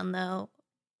 50 down, though.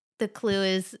 The clue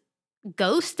is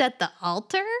ghost at the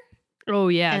altar. Oh,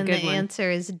 yeah. And good the one. answer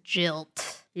is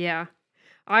jilt. Yeah.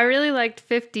 I really liked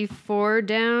 54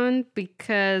 down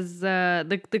because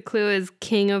the clue is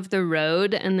king of the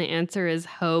road and the answer is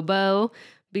hobo,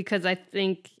 because I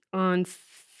think on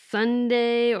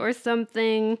Sunday or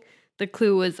something the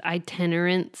clue was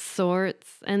itinerant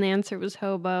sorts and the answer was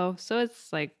hobo. So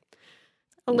it's like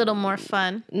A little more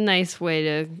fun. nice way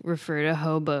to refer to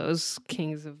hobos,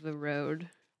 kings of the road.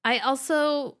 I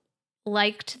also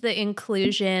liked the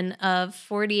inclusion of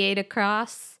 48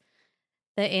 across.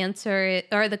 The answer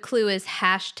or the clue is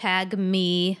hashtag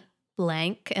me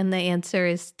blank, and the answer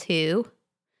is 2.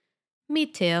 Me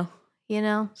too. You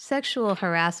know, sexual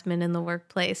harassment in the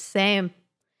workplace. Same.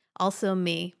 Also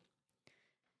me.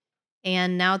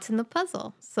 And now it's in the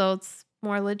puzzle, so it's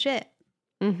more legit.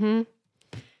 Mm-hmm.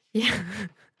 Yeah.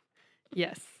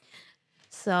 Yes.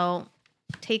 So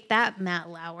take that, Matt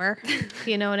Lauer.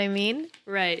 You know what I mean?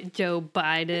 Right. Joe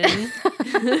Biden.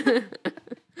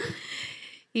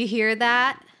 You hear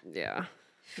that? Yeah.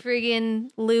 Friggin'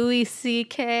 Louis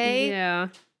C.K. Yeah.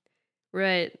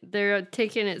 Right. They're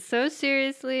taking it so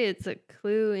seriously, it's a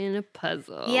clue in a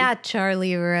puzzle. Yeah,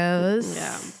 Charlie Rose.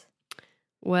 Yeah.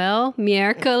 Well,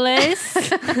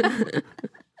 miércoles.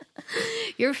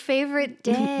 Your favorite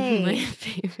day. My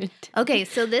favorite day. Okay,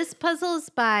 so this puzzle is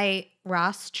by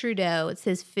Ross Trudeau. It's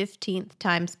his 15th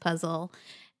times puzzle.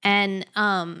 And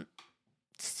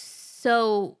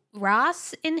so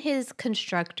Ross, in his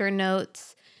constructor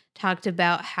notes, talked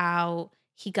about how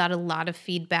he got a lot of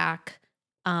feedback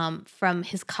from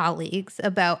his colleagues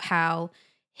about how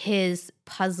his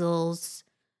puzzles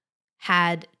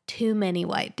had too many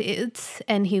white dudes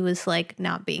and he was like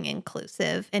not being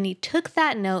inclusive. And he took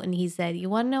that note and he said, you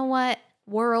want to know what?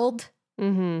 World,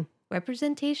 Mm-hmm.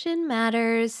 representation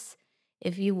matters.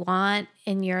 If you want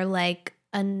and you're like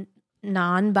a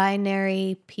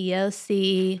non-binary,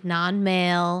 POC,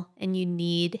 non-male, and you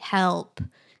need help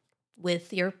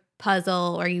with your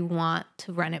puzzle or you want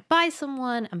to run it by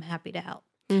someone, I'm happy to help.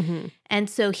 Mm-hmm. And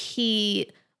so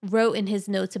he wrote in his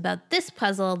notes about this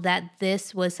puzzle that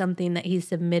this was something that he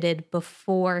submitted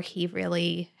before he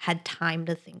really had time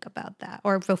to think about that,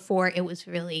 or before it was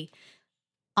really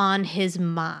on his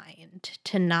mind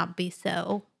to not be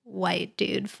so white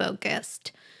dude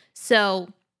focused. So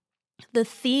the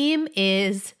theme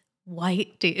is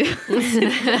white dudes.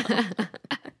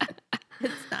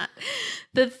 It's not.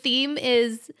 The theme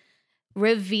is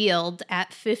revealed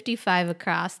at 55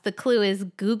 across. The clue is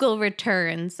Google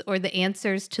returns, or the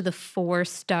answers to the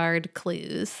 4-starred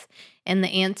clues. And the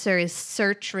answer is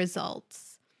search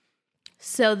results.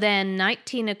 So then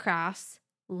 19 across,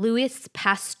 Louis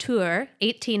Pasteur,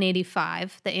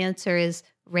 1885. The answer is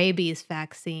rabies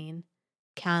vaccine.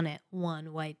 Count it,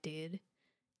 one white dude.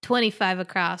 25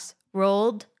 across,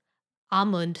 Roald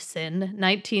Amundsen,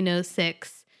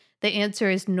 1906. The answer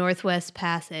is Northwest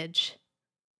Passage.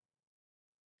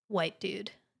 White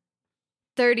dude.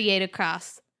 38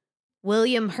 across,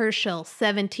 William Herschel,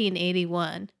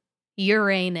 1781.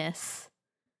 Uranus.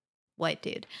 White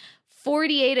dude.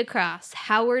 48 across,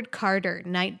 Howard Carter,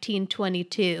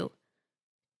 1922.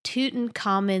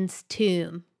 Tutankhamun's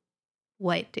tomb.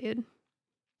 White dude.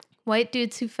 White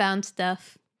dudes who found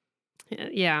stuff.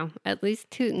 Yeah, at least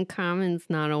Tutankhamun's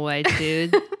not a white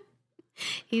dude.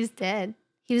 He's dead.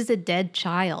 He was a dead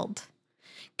child.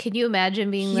 Can you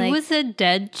imagine being He was a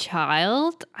dead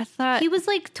child? I thought he was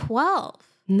like 12.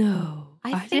 No.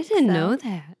 I didn't so. know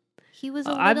that. He was a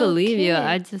little I believe kid. you.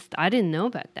 I didn't know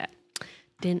about that.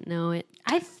 Didn't know it.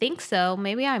 I think so.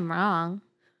 Maybe I'm wrong.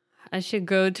 I should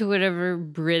go to whatever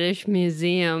British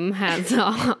museum has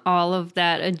all of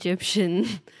that Egyptian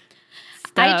stuff.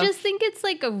 I just think it's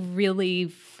like a really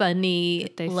funny,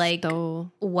 They like,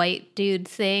 stole. white dude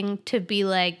thing to be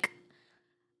like,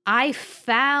 I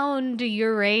found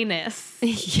Uranus.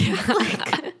 Yeah.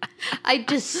 Like, I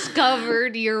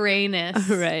discovered Uranus.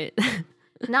 Right.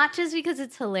 Not just because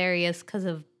it's hilarious because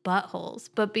of buttholes,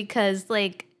 but because,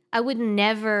 like, I would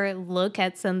never look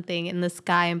at something in the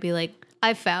sky and be like,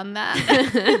 I found that.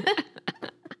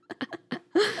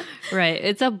 Right.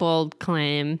 It's a bold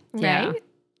claim. Yeah. Right?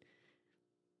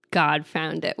 God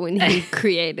found it when he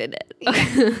created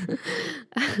it.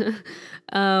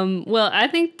 Well, I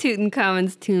think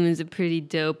Tutankhamun's tomb is a pretty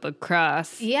dope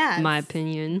across, my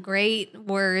opinion. Great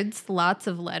words, lots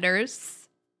of letters.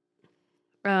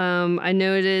 I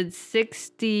noted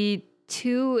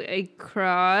 62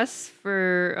 across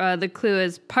for the clue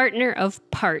is partner of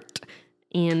part.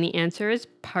 And the answer is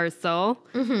parcel,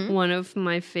 one of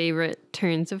my favorite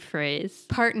turns of phrase.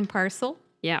 Part and parcel.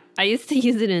 Yeah, I used to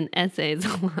use it in essays a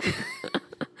lot.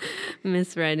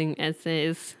 Miswriting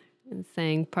essays and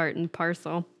saying part and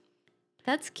parcel.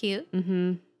 That's cute.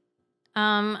 Mm-hmm.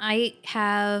 I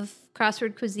have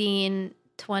crossword cuisine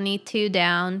 22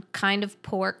 down, kind of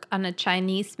pork on a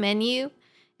Chinese menu.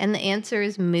 And the answer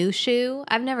is mushu.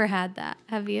 I've never had that.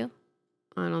 Have you?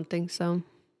 I don't think so.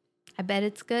 I bet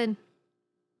it's good.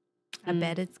 I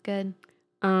bet it's good.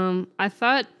 I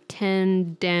thought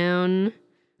 10 down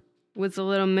was a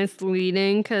little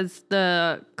misleading because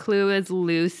the clue is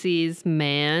Lucy's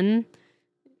man,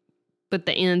 but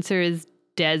the answer is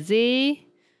Desi.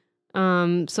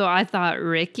 So I thought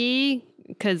Ricky,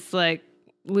 because like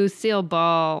Lucille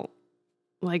Ball,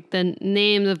 like the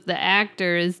name of the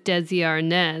actor is Desi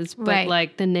Arnaz, but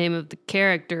like the name of the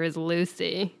character is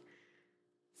Lucy.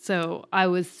 So I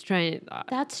was trying.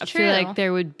 That's I true. feel like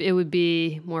it would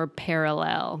be more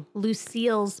parallel.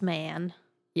 Lucille's man.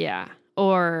 Yeah.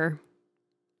 Or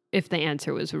if the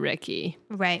answer was Ricky.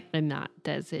 Right. And not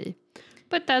Desi.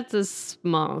 But that's a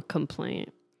small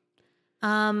complaint.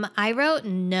 I wrote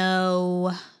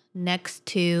no next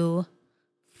to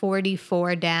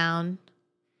 44 down.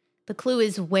 The clue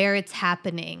is where it's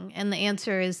happening, and the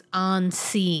answer is on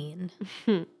scene.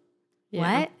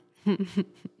 What?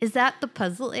 Is that the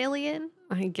puzzle alien?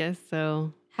 I guess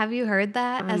so. Have you heard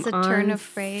that as a turn of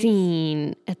phrase?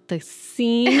 Scene at the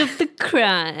scene of the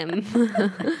crime.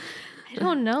 I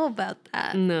don't know about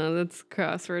that. No, that's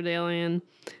crossword alien.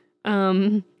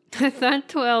 I thought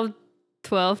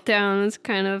 12 down was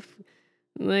kind of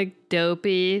like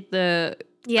dopey. The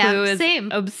clue is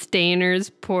same. Abstainer's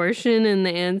portion, and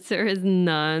the answer is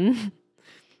none.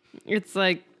 It's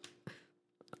like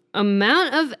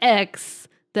amount of X.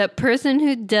 That person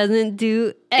who doesn't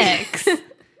do X,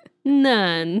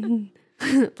 none.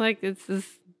 Like it's just.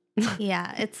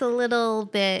 Yeah, it's a little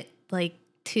bit like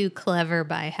too clever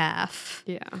by half.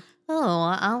 Yeah.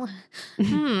 Oh,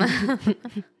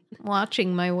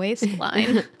 watching my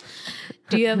waistline.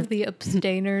 Do you have the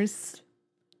abstainers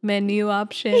menu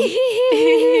option?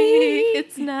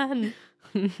 It's none.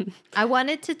 I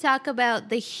wanted to talk about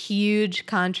the huge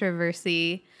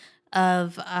controversy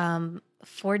of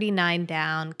 49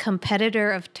 down,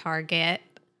 competitor of Target.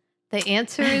 The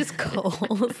answer is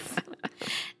Kohl's.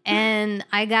 And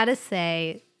I gotta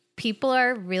say, people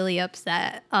are really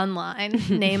upset online,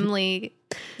 namely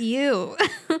you.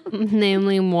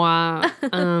 Namely moi.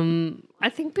 I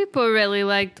think people really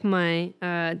liked my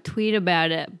tweet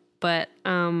about it, but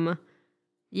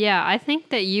yeah, I think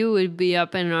that you would be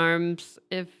up in arms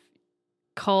if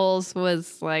Kohl's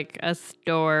was like a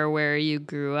store where you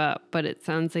grew up, but it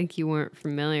sounds like you weren't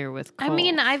familiar with Kohl's. I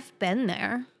mean, I've been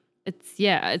there.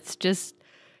 It's just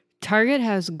Target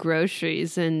has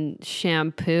groceries and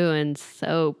shampoo and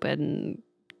soap and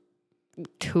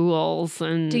tools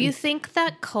and Do you think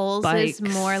that Kohl's bikes. is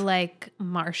more like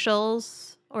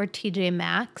Marshall's or TJ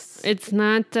Maxx? It's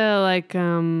not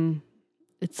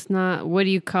it's not, what do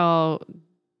you call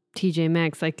TJ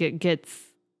Maxx? Like it gets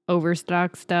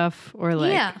overstock stuff or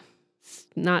like Yeah.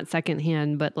 not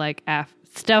secondhand, but like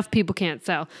stuff people can't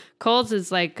sell. Kohl's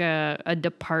is like a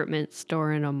department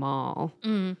store in a mall.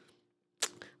 Mm.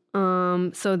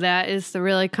 So that is the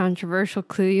really controversial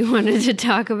clue you wanted to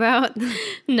talk about.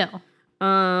 No.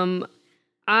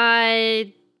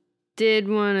 I did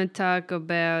want to talk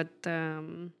about.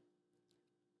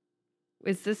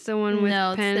 Is this the one with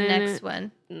No, it's pen the in next it?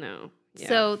 one. No. Yeah,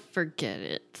 So forget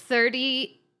it.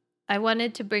 30, I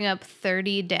wanted to bring up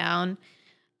 30 down.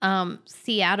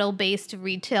 Seattle-based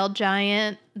retail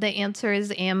giant. The answer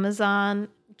is Amazon,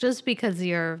 just because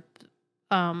you're,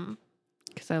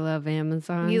 Because I love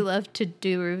Amazon. you love to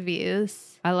do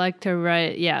reviews. I like to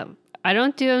write. Yeah, I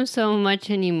don't do them so much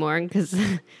anymore because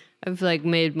I've like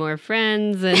made more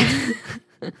friends and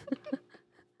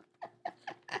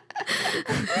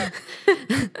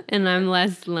and I'm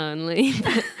less lonely.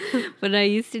 But I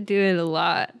used to do it a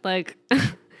lot, like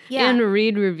Yeah. and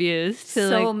read reviews to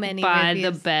So like many buy the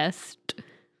reviews. best.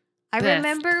 I best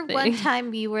remember one thing.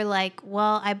 time you were like,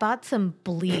 well, I bought some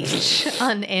bleach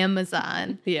on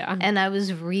Amazon. Yeah. And I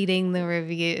was reading the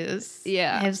reviews.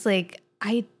 Yeah. I was like,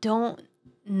 I don't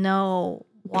know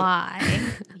why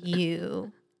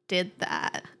you did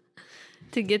that.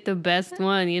 To get the best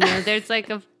one, you know, there's like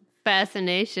a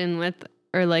fascination with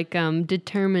or like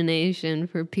determination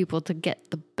for people to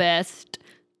get the best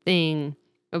thing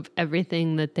of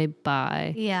everything that they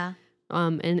buy. Yeah.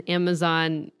 And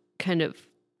Amazon kind of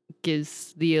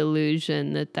gives the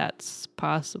illusion that that's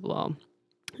possible.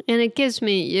 And it gives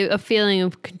me a feeling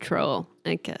of control,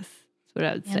 I guess. That's what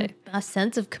I would say. And a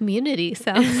sense of community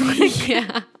sounds like.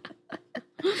 Yeah.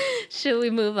 Should we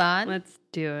move on? Let's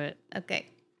do it. Okay.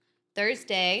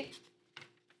 Thursday.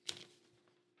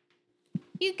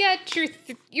 You got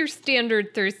your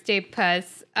standard Thursday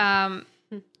puss.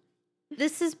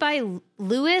 This is by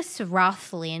Louis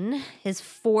Rothlin, his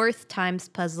 4th times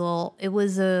puzzle. It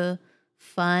was a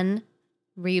fun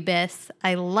rebus.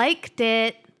 I liked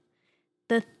it.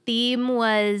 The theme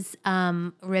was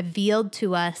revealed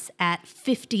to us at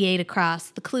 58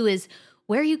 across. The clue is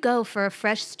where you go for a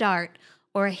fresh start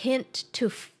or a hint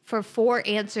for 4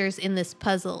 answers in this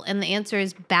puzzle. And the answer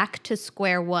is back to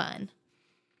square one.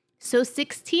 So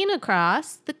 16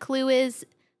 across, the clue is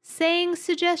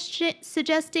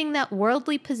suggesting that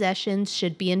worldly possessions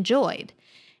should be enjoyed.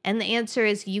 And the answer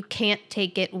is you can't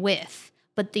take it with.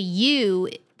 But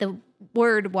the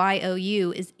word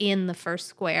Y-O-U is in the first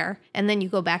square. And then you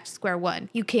go back to square one.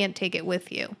 You can't take it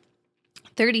with you.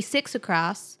 36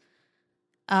 across,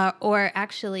 or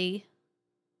actually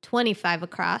 25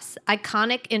 across,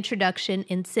 iconic introduction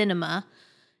in cinema.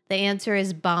 The answer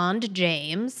is Bond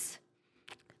James.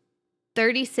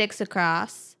 36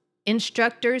 across,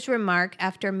 instructor's remark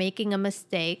after making a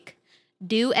mistake,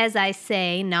 do as I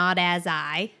say, not as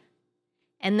I.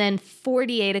 And then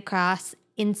 48 across,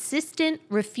 insistent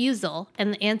refusal.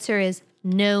 And the answer is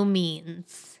no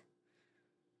means.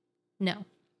 No.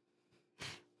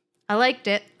 I liked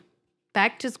it.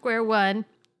 Back to square one.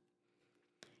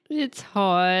 It's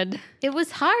hard. It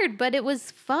was hard, but it was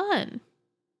fun.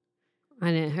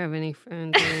 I didn't have any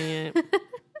fun doing it.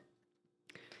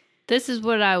 This is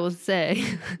what I will say.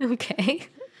 Okay.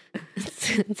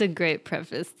 It's a great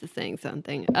preface to saying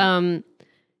something.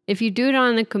 If you do it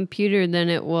on the computer, then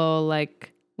it will,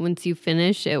 like, once you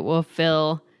finish, it will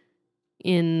fill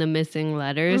in the missing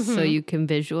letters so you can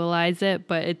visualize it.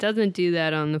 But it doesn't do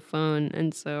that on the phone.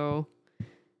 And so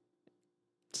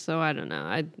I don't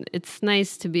know. It's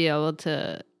nice to be able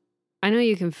to... I know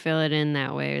you can fill it in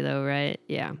that way, though, right?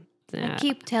 Yeah. I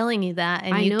keep telling you that,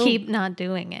 and I you know. keep not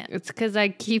doing it. It's because I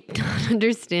keep not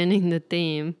understanding the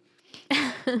theme.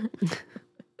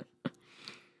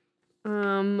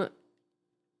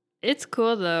 It's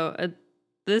cool though.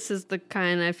 This is the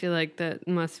kind I feel like that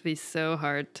must be so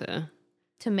hard to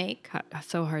To make.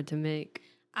 so hard to make.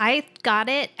 I got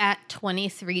it at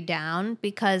 23 down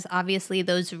because obviously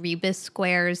those rebus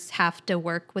squares have to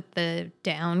work with the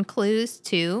down clues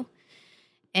too.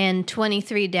 And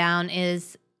 23 down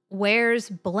is where's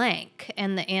blank?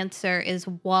 And the answer is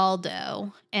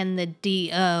Waldo. And the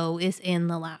D-O is in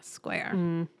the last square.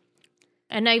 Mm.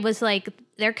 And I was like,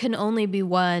 there can only be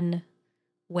one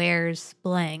where's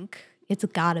blank. It's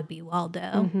got to be Waldo.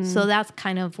 Mm-hmm. So that's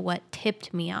kind of what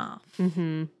tipped me off.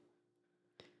 Mm-hmm.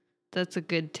 That's a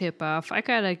good tip off. I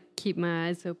gotta keep my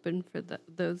eyes open for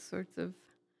those sorts of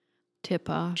tip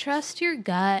offs. Trust your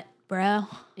gut, bro.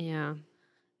 Yeah.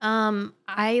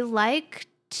 I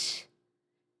liked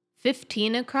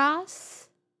 15 across.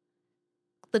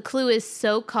 The clue is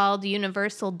so-called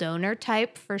universal donor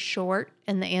type for short,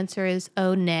 and the answer is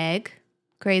O neg.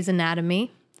 Grey's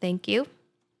Anatomy. Thank you.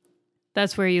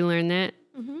 That's where you learn that?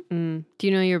 Mm-hmm. Mm. Do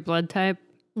you know your blood type?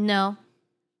 No,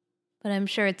 but I'm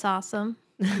sure it's awesome.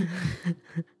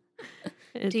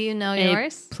 Do you know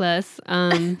yours? Plus.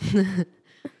 I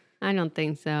don't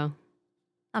think so.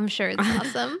 I'm sure it's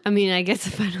awesome. I mean, I guess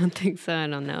if I don't think so, I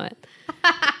don't know it.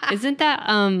 Doesn't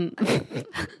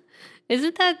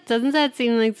that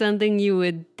seem like something you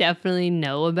would definitely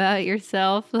know about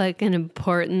yourself? Like an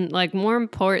important, like more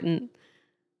important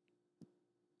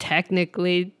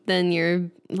technically than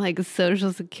your like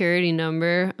social security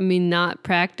number. I mean, not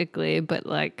practically, but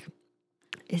like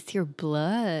it's your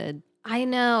blood. I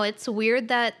know. It's weird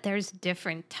that there's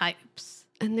different types.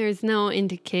 And there's no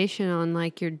indication on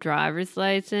like your driver's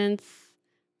license.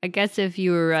 I guess if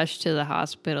you were rushed to the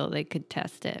hospital, they could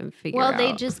test it and figure out. Well,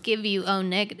 they just give you O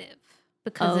negative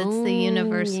because it's the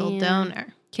universal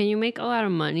donor. Can you make a lot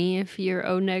of money if you're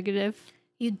O negative?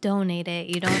 You donate it.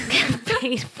 You don't get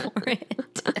paid for it.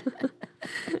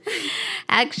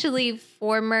 Actually,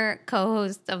 former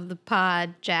co-host of the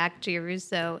pod, Jack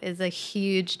Girusso, is a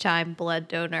huge time blood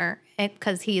donor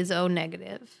because he is O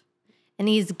negative. And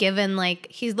he's given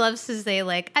he loves to say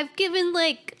I've given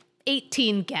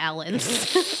 18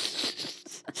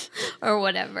 gallons or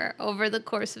whatever over the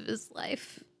course of his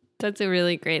life. That's a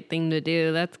really great thing to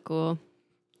do. That's cool.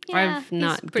 Yeah, I've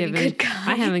not he's a pretty given, good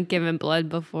guy. I haven't given blood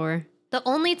before. The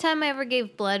only time I ever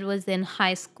gave blood was in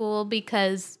high school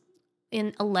because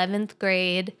in 11th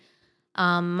grade,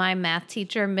 my math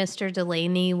teacher, Mr.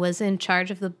 Delaney, was in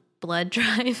charge of the blood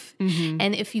drive. Mm-hmm.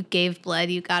 And if you gave blood,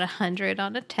 you got 100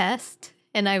 on a test.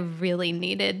 And I really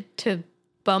needed to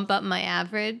bump up my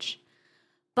average.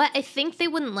 But I think they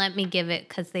wouldn't let me give it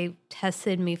because they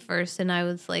tested me first and I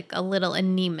was a little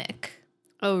anemic.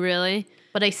 Oh, really?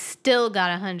 But I still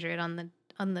got 100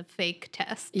 on the fake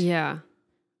test. Yeah.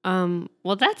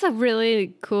 Well, that's a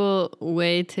really cool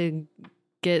way to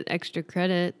get extra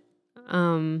credit.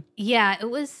 Yeah, it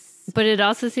was. But it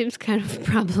also seems kind of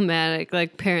problematic.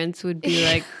 Like parents would be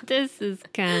like, this is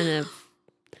kind of.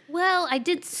 Well, I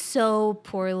did so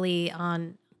poorly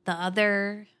on the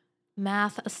other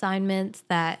math assignments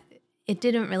that it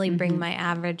didn't really bring my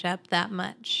average up that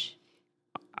much.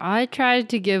 I tried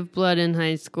to give blood in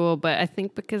high school, but I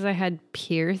think because I had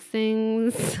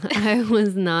piercings, I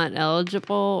was not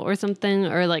eligible or something.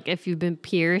 Or if you've been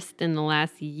pierced in the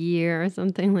last year or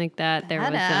something like that.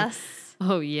 Badass.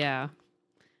 Oh, yeah.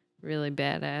 Really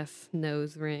badass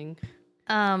nose ring.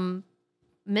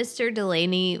 Mr.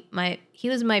 Delaney, he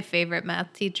was my favorite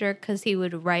math teacher because he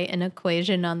would write an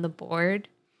equation on the board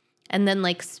and then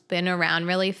spin around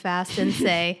really fast and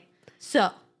say,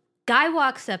 so guy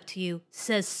walks up to you,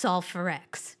 says solve for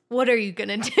X. What are you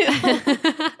going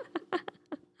to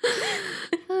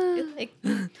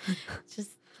do? Just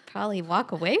probably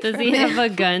walk away Does from he it. have a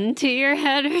gun to your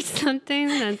head or something?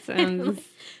 That sounds...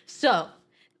 So,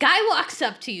 guy walks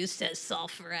up to you, says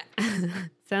solve for X.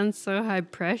 Sounds so high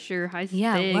pressure, high stakes.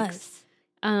 Yeah, it was.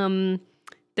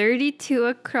 32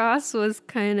 across was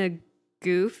kind of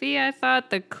goofy, I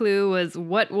thought. The clue was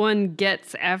what one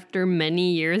gets after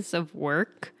many years of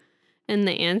work. And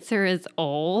the answer is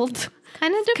old.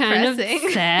 Kind of depressing. Kind of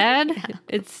sad. Yeah.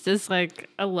 It's just a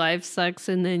life sucks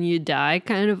and then you die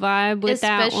kind of vibe with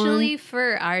that one. Especially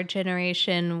for our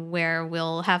generation where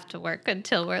we'll have to work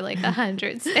until we're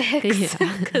 106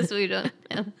 because we don't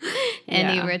have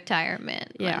any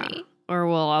retirement money. Or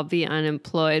we'll all be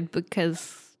unemployed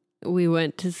because we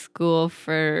went to school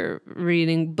for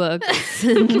reading books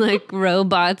and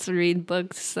robots read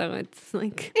books. So it's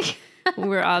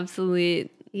we're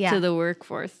obsolete to the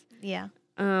workforce. Yeah.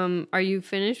 Are you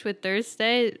finished with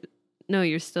Thursday? No,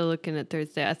 you're still looking at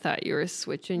Thursday. I thought you were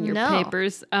switching your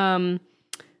papers. Do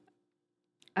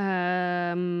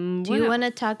you want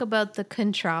to talk about the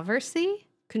controversy?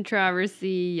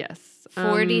 Controversy, yes.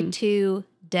 42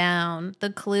 down.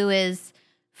 The clue is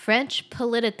French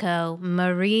Politico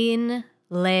Marine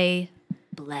Le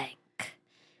Blanc.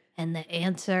 And the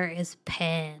answer is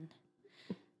Pen.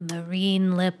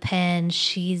 Marine Le Pen.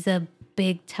 She's a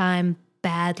big-time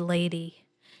bad lady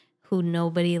who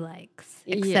nobody likes,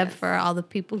 except for all the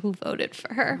people who voted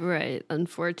for her. Right,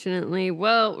 unfortunately.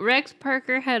 Well, Rex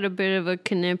Parker had a bit of a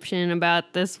conniption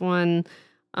about this one.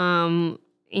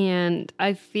 And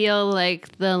I feel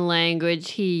like the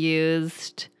language he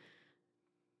used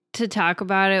to talk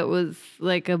about it was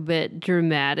like a bit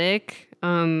dramatic.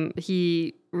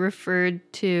 He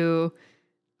referred to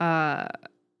the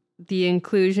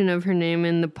inclusion of her name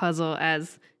in the puzzle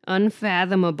as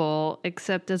unfathomable,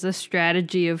 except as a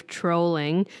strategy of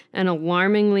trolling, an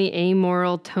alarmingly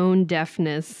amoral tone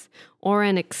deafness, or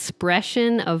an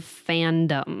expression of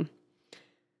fandom.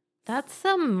 That's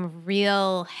some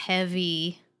real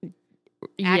heavy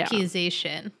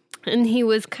accusation. And he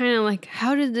was kind of like,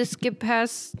 how did this get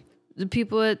past the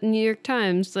people at New York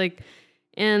Times? Like,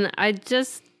 and I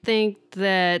just think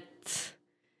that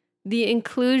the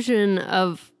inclusion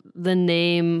of the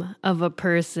name of a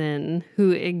person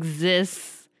who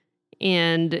exists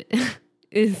and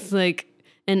is like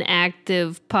an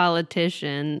active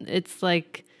politician, it's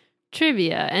like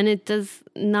trivia. And it does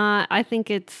not, I think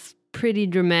it's pretty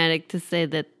dramatic to say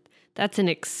that that's an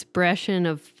expression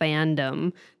of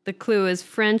fandom. The clue is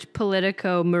French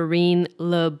politico Marine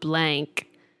Le Blanc.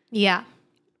 Yeah.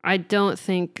 I don't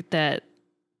think that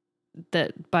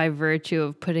by virtue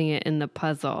of putting it in the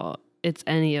puzzle, it's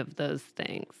any of those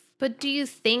things. But do you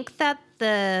think that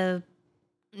the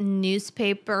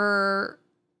newspaper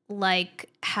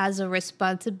has a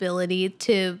responsibility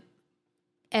to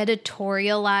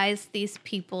editorialize these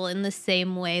people in the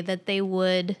same way that they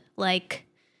would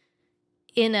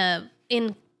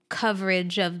in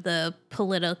coverage of the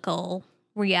political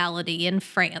reality in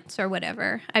France or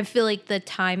whatever? I feel like the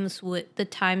Times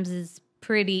is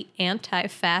pretty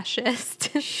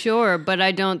anti-fascist. Sure, but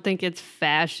I don't think it's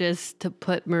fascist to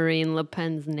put Marine Le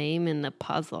Pen's name in the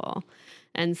puzzle.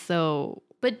 And so...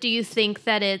 But do you think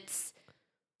that it's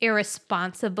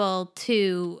irresponsible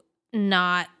to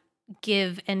not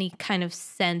give any kind of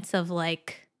sense of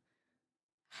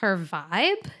her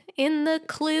vibe in the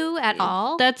clue at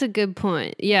all? That's a good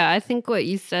point. Yeah, I think what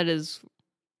you said is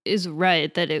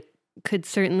right, that it could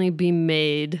certainly be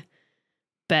made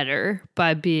better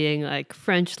by being like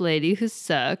French lady who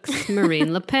sucks,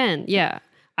 Marine Le Pen. Yeah,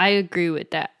 I agree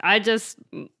with that. I just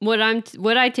what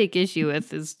I take issue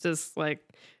with is just like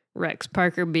Rex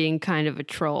Parker being kind of a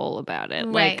troll about it.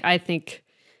 Right. Like I think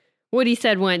what he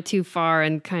said went too far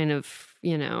and kind of,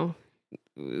 Well,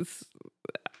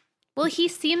 he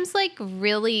seems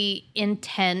really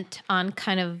intent on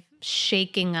kind of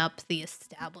shaking up the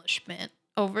establishment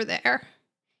over there.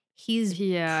 He's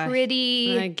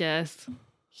pretty... I guess.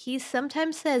 He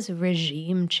sometimes says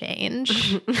regime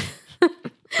change,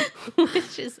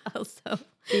 which is also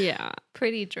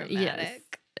pretty dramatic. Yes.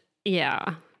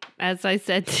 Yeah. As I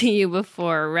said to you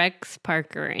before, Rex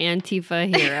Parker,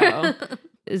 Antifa hero,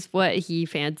 is what he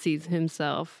fancies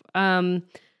himself.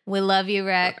 We love you,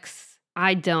 Rex.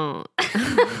 I don't.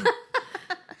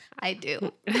 I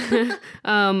do.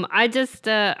 I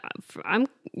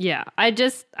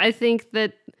think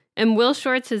that, and Will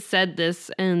Shortz has said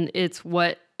this, and it's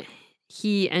what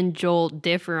he and Joel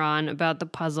differ on about the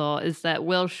puzzle, is that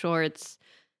Will Shortz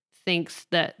thinks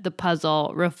that the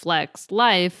puzzle reflects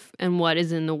life and what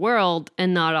is in the world,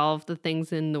 and not all of the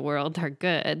things in the world are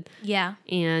good. Yeah.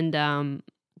 And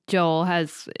Joel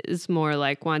is more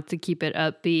like wants to keep it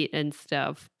upbeat and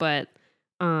stuff, but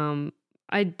I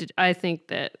think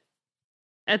that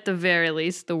at the very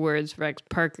least the words Rex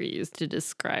Parker used to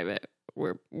describe it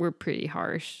were pretty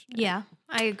harsh. Yeah,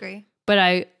 I agree. But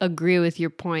I agree with your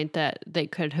point that they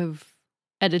could have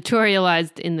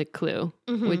editorialized in the clue,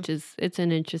 which it's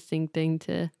an interesting thing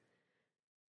to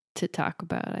talk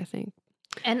about, I think.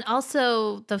 And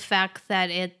also the fact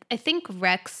that I think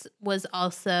Rex was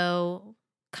also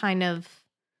kind of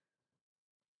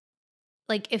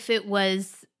if it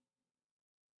was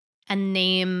a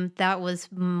name that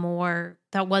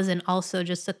wasn't also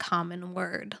just a common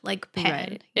word, like pen.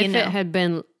 Right. If it had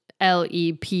been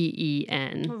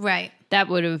LEPEN, right, that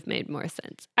would have made more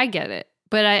sense. I get it.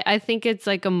 But I think it's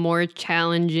a more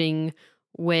challenging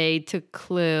way to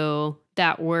clue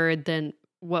that word than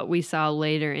what we saw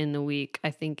later in the week. I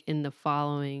think in the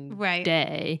following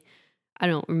day. I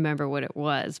don't remember what it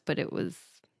was, but it was...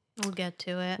 We'll get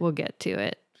to it.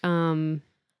 All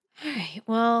right.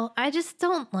 Well, I just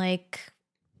don't like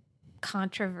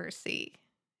controversy.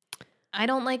 I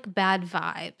don't like bad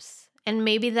vibes. And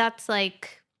maybe that's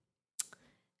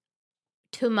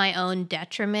to my own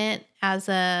detriment as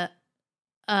a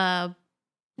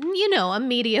a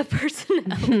media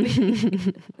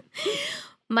personality.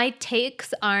 My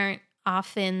takes aren't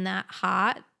often that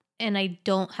hot, and I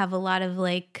don't have a lot of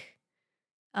I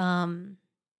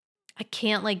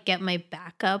can't get my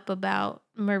back up about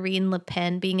Marine Le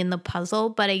Pen being in the puzzle,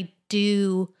 but I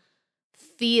do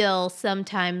feel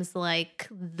sometimes like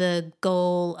the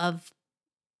goal of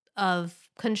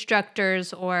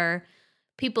constructors or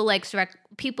people like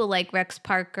Rex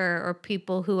Parker or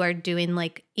people who are doing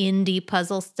indie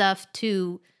puzzle stuff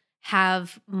to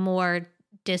have more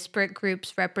disparate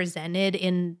groups represented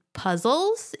in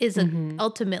puzzles is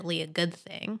ultimately a good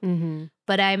thing. Mm-hmm.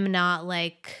 But I'm not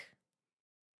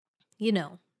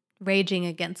raging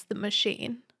against the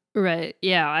machine. Right.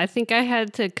 Yeah. I think I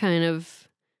had to kind of,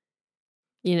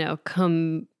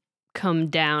 come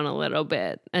down a little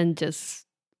bit and just,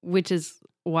 which is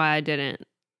why I didn't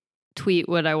tweet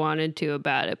what I wanted to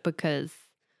about it, because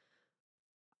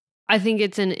I think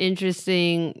it's an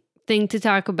interesting thing to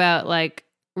talk about,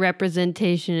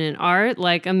 representation in art.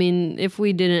 If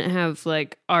we didn't have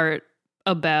art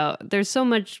about, there's so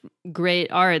much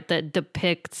great art that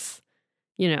depicts,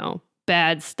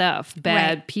 bad stuff,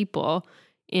 bad Right. people.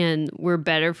 And we're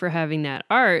better for having that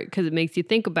art because it makes you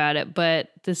think about it.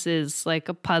 But this is like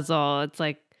a puzzle. It's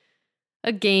like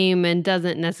a game and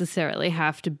doesn't necessarily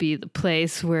have to be the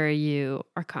place where you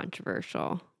are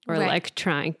controversial or Right.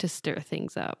 trying to stir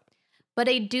things up. But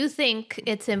I do think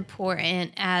it's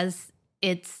important as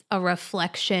it's a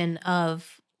reflection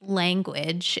of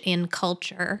language in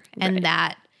culture, and Right.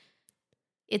 that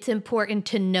it's important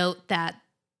to note that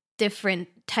different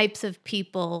types of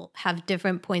people have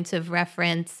different points of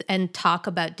reference and talk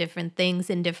about different things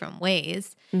in different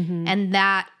ways. Mm-hmm. And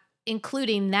that,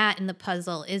 including that in the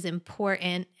puzzle, is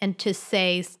important. And to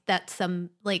say that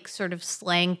some sort of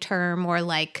slang term or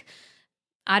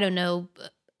I don't know,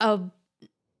 a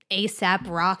ASAP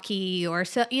Rocky or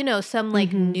some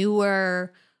Mhm.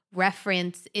 newer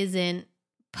reference isn't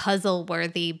puzzle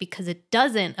worthy because it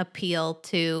doesn't appeal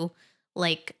to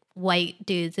white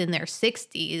dudes in their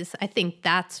 60s. I think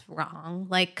that's wrong.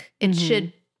 It Mhm.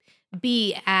 should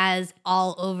be as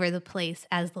all over the place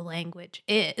as the language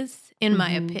is, in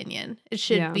my Mhm. opinion. It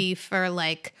should Yeah. be for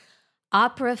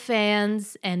opera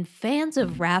fans and fans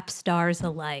of rap stars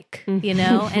alike,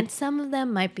 Mhm. and some of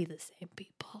them might be the same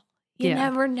people. You Yeah,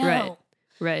 never know.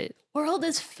 Right. World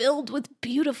is filled with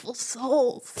beautiful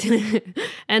souls.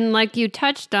 And you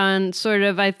touched on, sort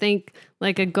of, I think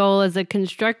a goal as a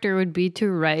constructor would be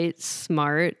to write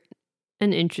smart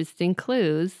and interesting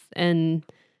clues. And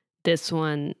this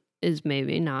one is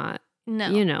maybe not,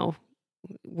 No.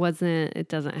 it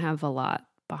doesn't have a lot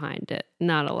behind it,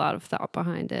 not a lot of thought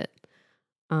behind it.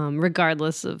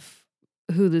 Regardless of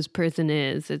who this person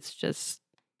is, it's just,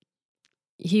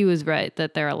 he was right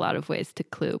that there are a lot of ways to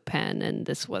clue Penn, and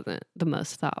this wasn't the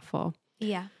most thoughtful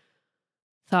way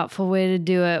to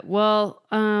do it. Well,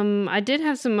 I did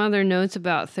have some other notes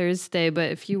about Thursday, but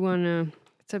if you want to,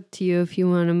 it's up to you if you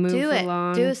want to move Do it.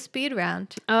 along. Do a speed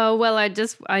round. Oh, well,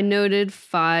 I noted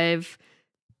 5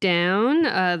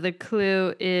 down. The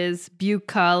clue is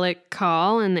bucolic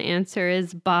call, and the answer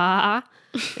is ba.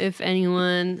 If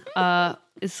anyone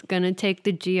is going to take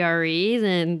the GRE,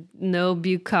 then no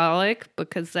bucolic,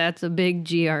 because that's a big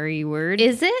GRE word.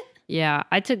 Is it? Yeah,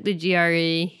 I took the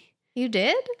GRE. You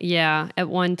did? Yeah, at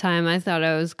one time I thought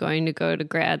I was going to go to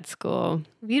grad school.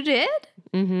 You did?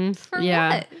 Mm-hmm. For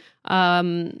yeah. what?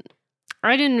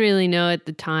 I didn't really know at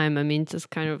the time. I mean, just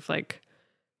kind of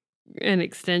an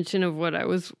extension of what I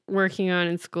was working on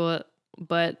in school.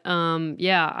 But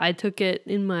yeah, I took it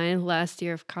in my last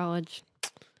year of college.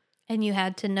 And you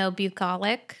had to know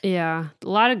bucolic? Yeah, a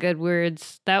lot of good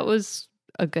words. That was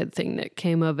a good thing that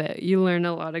came of it. You learn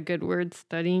a lot of good words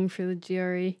studying for the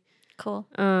GRE. Cool.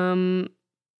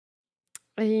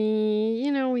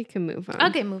 We can move on.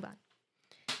 Okay, move on.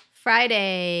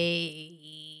 Friday,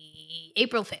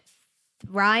 April 5th.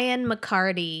 Ryan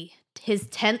McCarty, his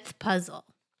 10th puzzle.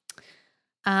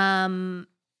 I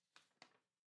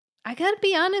gotta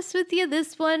be honest with you,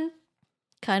 this one,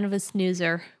 kind of a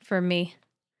snoozer for me.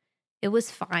 It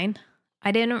was fine.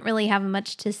 I didn't really have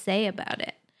much to say about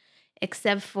it,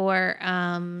 except for,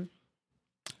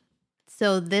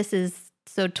 so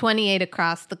 28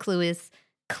 across, the clue is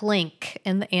clink,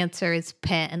 and the answer is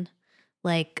pen,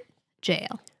 like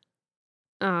jail.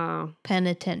 Oh.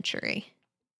 Penitentiary.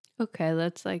 Okay,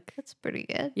 that's pretty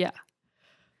good. Yeah.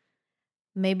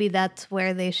 Maybe that's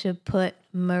where they should put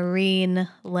Marine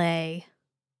Lay.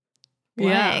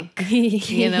 Blank. Yeah.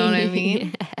 You know what I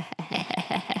mean?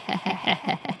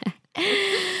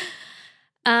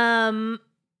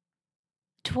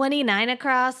 29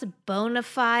 across, bona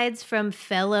fides from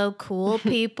fellow cool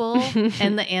people.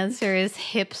 And the answer is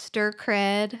hipster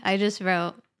cred. I just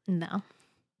wrote no.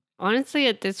 Honestly,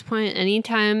 at this point,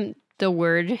 anytime the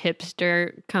word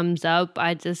hipster comes up,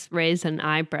 I just raise an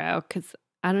eyebrow because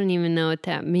I don't even know what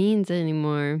that means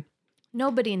anymore.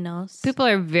 Nobody knows. People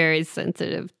are very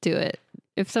sensitive to it.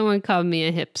 If someone called me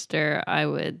a hipster, I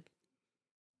would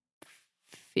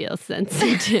feel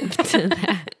sensitive to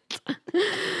that.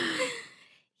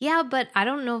 Yeah, but I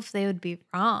don't know if they would be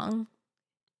wrong.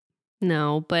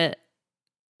 No, they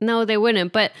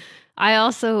wouldn't. But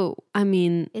I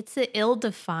mean... It's an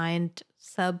ill-defined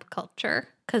subculture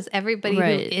because everybody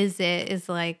Right. who is it is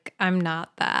like, I'm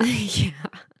not that. Yeah.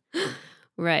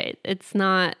 Right. It's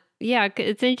not... Yeah,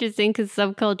 it's interesting because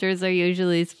subcultures are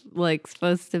usually like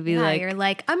supposed to be like... You're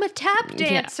like, I'm a tap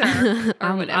dancer Yeah.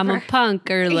 or whatever. I'm a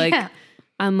punk or like... Yeah.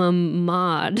 I'm a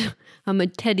mod. I'm a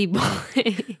teddy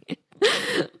boy.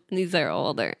 These are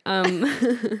older.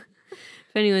 If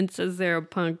anyone says they're a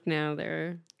punk now,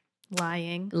 they're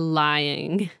Lying.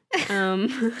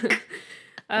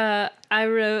 I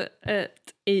wrote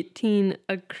at 18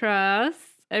 across.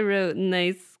 I wrote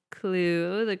nice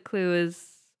clue. The clue is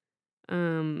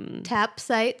Tap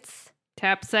sites.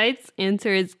 tap sites.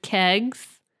 Answer is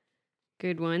kegs.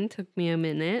 Good one. Took me a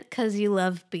minute. Because you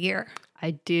love beer.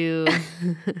 I do.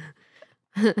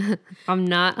 I'm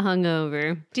not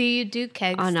hungover Do you do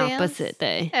keg on stands opposite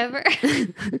day. ever?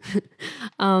 Did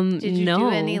you no. do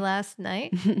any last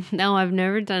night? No, I've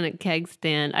never done a keg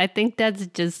stand. I think that's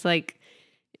just like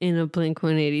in a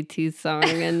Blink-182 song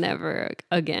and never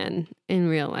again in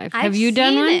real life. Have you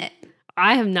done one? It.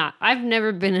 I have not. I've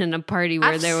never been in a party where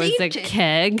I've there was a seen it.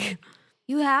 keg.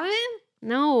 You haven't?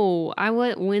 No,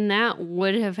 when that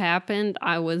would have happened,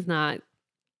 I was not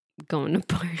going to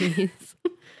parties.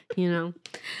 You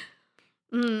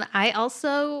know? I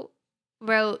also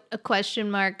wrote a question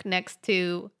mark next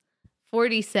to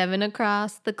 47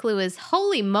 across. The clue is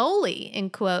holy moly in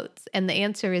quotes. And the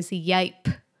answer is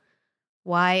yipe.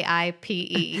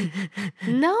 Y-I-P-E.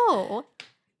 No.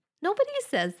 Nobody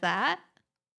says that.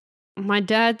 My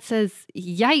dad says,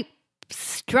 yipe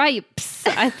stripes.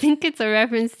 I think it's a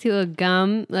reference to a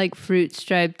gum, like fruit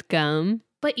striped gum.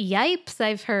 But yipes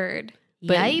I've heard.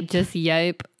 But Yipe? just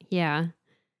yipe. Yeah.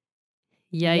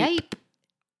 Yipe.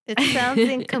 It sounds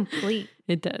incomplete.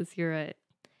 It does. You're right.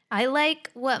 I like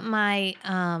what my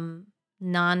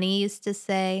nanny used to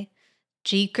say.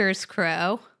 Jeekers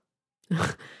crow.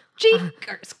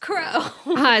 Jeekers crow.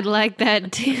 I'd like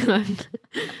that too.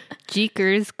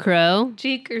 Jeekers crow.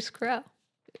 Jeekers crow.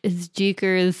 Is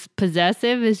Jeekers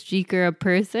possessive? Is Jeeker a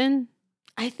person?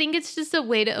 I think it's just a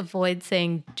way to avoid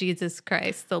saying Jesus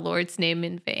Christ, the Lord's name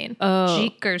in vain. Oh.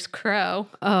 Jeekers crow.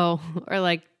 Oh, or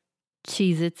like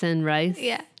Cheez-Its and rice.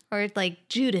 Yeah. Or like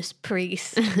Judas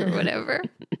Priest or whatever.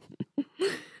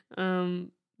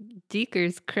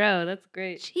 Jeekers crow. That's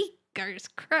great. Jeekers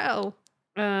crow.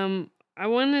 I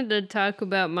wanted to talk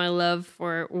about my love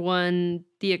for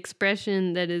the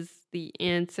expression that is the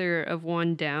answer of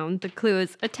one down. The clue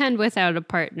is attend without a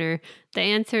partner. The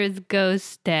answer is go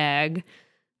stag.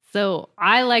 So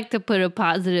I like to put a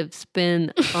positive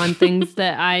spin on things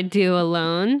that I do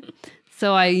alone.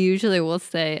 So I usually will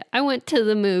say, I went to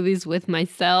the movies with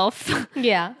myself.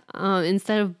 Yeah.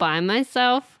 Instead of by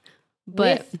myself.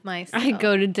 But with myself. I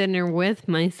go to dinner with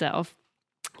myself.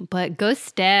 But go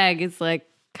stag is like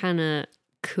kind of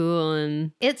cool,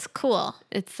 and It's cool.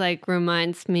 it's like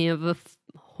reminds me of a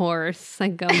horse.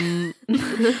 Like It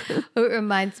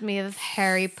reminds me of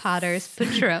Harry Potter's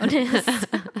Patronus.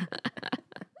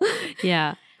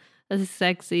 yeah, a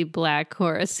sexy black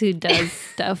horse who does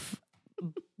stuff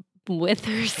with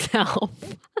herself.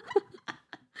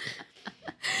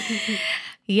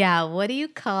 Yeah, what do you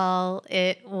call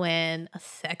it when a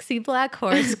sexy black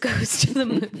horse goes to the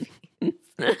movies?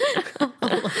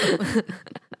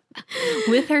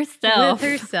 With herself.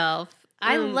 With herself.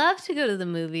 I love to go to the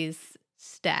movies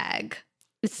stag.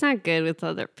 It's not good with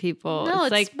other people. No,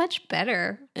 it's like much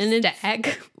better. and it's-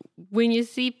 Stag. when you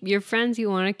see your friends, you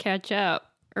want to catch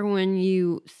up, or when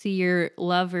you see your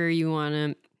lover, you want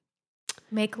to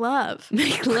Make love.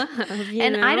 make love.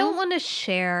 And I don't want to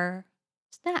share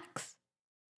snacks.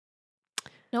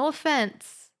 No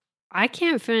offense. I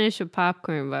can't finish a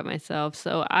popcorn by myself,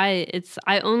 so I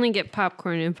only get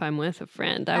popcorn if I'm with a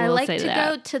friend. I will like say to that.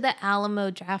 go to the Alamo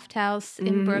Draft House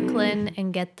in Brooklyn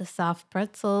and get the soft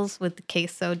pretzels with the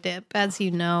queso dip. As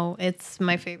you know, it's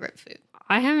my favorite food.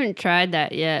 I haven't tried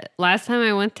that yet. Last time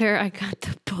I went there, I got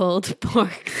the pulled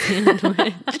pork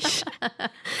sandwich.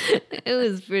 It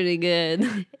was pretty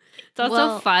good. It's also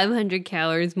Well- 500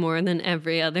 calories more than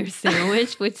every other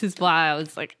sandwich, which is why I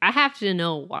was like, I have to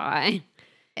know why.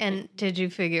 And did you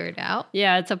figure it out?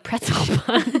 Yeah, it's a pretzel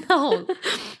bun. No.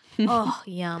 Oh,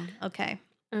 yum. Okay.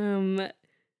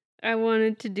 I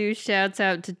wanted to do shouts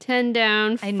out to 10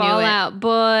 Down, I knew Fall it. Out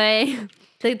Boy.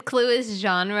 The clue is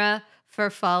genre for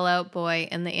Fall Out Boy,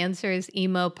 and the answer is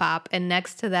emo pop. And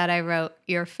next to that, I wrote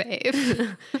your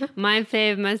fave. My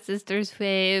fave, my sister's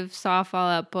fave, saw Fall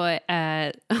Out Boy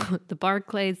at the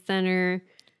Barclays Center.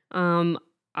 What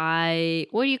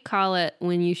do you call it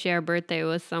when you share a birthday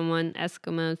with someone?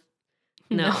 Eskimos?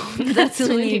 No, that's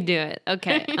when you do it.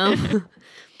 Okay.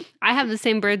 I have the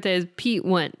same birthday as Pete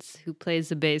Wentz, who plays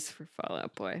the bass for Fall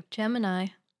Out Boy. Gemini.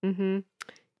 Mm-hmm.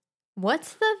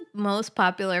 What's the most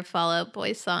popular Fall Out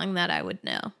Boy song that I would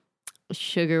know?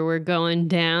 Sugar, we're going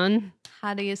down.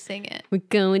 How do you sing it? We're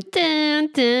going down,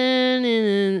 down,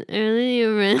 and early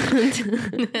around.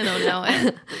 I don't know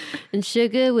it. And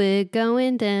sugar, we're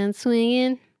going down,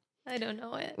 swinging. I don't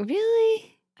know it.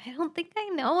 Really? I don't think I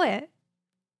know it.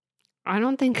 I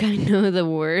don't think I know the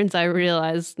words. I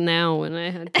realized now when I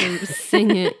had to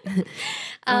sing it.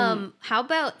 How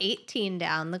about 18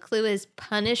 Down? The clue is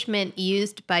punishment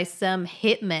used by some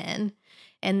hitmen,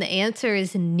 and the answer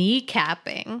is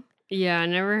kneecapping. Yeah, I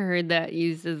never heard that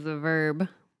used as a verb.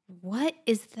 What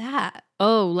is that?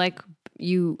 Oh, like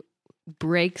you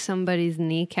break somebody's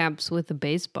kneecaps with a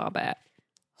baseball bat.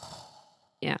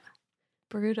 Yeah.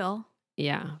 Brutal.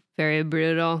 Yeah, very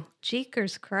brutal.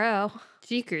 Jeekers Crow.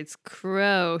 Jeekers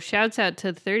Crow. Shouts out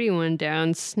to 31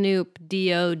 Down, Snoop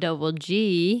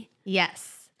D-O-double-G.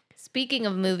 Yes. Speaking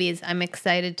of movies, I'm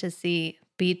excited to see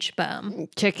Beach Bum.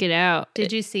 Check it out.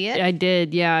 Did you see it? I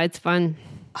did. Yeah, it's fun.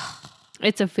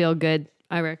 It's a feel good.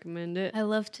 I recommend it. I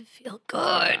love to feel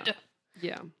good.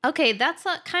 Yeah. Okay, that's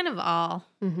kind of all.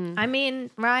 Mm-hmm. I mean,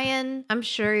 Ryan, I'm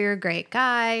sure you're a great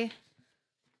guy.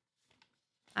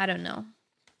 I don't know.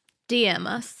 DM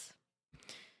us.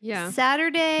 Yeah.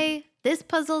 Saturday, this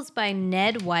puzzle's by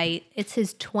Ned White. It's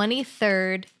his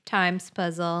 23rd times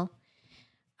puzzle.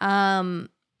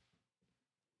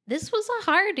 This was a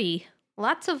hardie.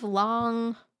 Lots of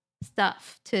long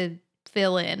stuff to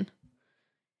fill in.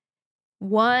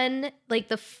 One, like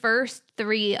the first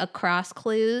 3 across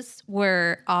clues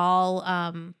were all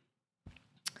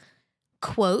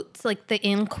quotes, like the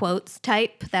in quotes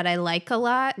type that I like a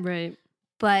lot, Right.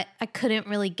 but I couldn't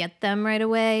really get them right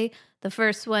away. The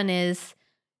first one is,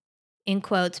 in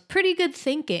quotes, pretty good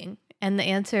thinking. And the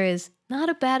answer is, not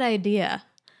a bad idea.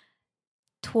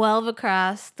 12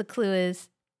 across, the clue is,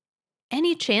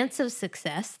 any chance of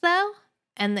success, though?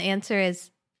 And the answer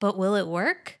is, but will it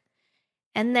work?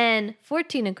 And then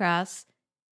 14 across,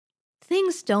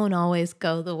 things don't always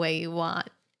go the way you want.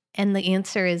 And the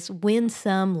answer is, win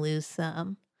some, lose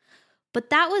some. But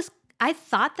I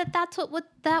thought that that's what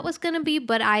that was going to be,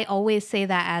 but I always say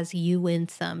that as you win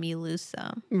some, you lose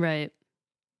some. Right.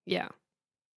 Yeah.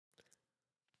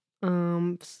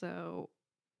 So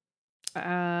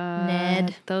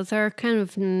Ned. those are kind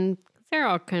of they're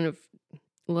all kind of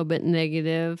a little bit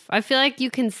negative. I feel like you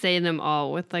can say them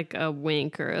all with like a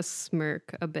wink or a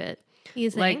smirk a bit. You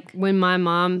think? Like when my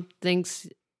mom thinks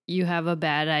you have a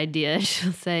bad idea,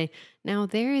 she'll say, "Now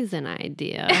there is an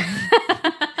idea."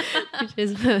 Which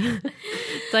is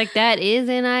it's like that is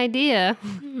an idea.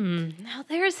 Now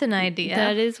there's an idea.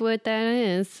 That is what that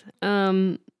is.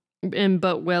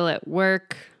 But will it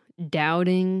work?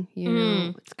 Doubting, you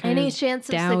know, it's kind Any of chance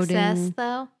of doubting. success,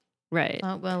 though? Right.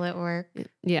 But will it work?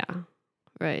 Yeah.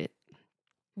 Right.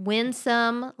 Win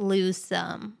some, lose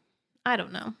some. I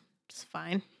don't know. It's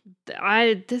fine.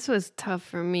 This was tough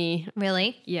for me.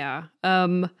 Really? Yeah.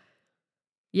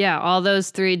 Yeah, all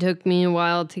those 3 took me a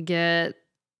while to get.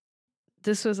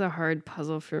 This was a hard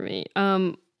puzzle for me.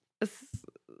 I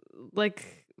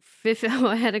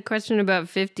had a question about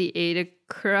 58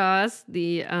 across.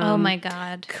 The oh my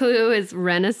God. clue is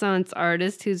Renaissance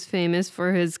artist who's famous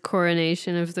for his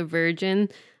coronation of the Virgin.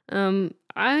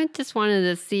 I just wanted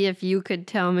to see if you could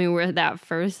tell me where that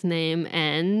first name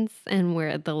ends and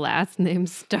where the last name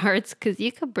starts, because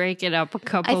you could break it up a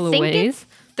couple of ways. It's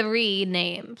 3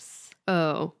 names.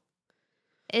 Oh.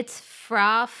 It's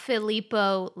Fra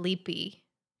Filippo Lippi.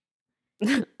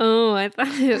 Oh, I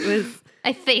thought it was.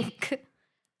 I think.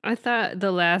 I thought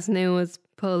the last name was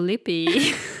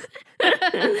Polipi.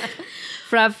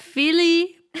 Fra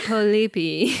Fili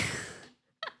Polipi.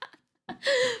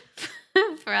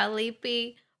 Fra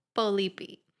Lippi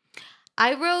Polipi.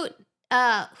 I wrote,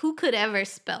 who could ever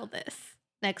spell this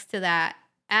next to that,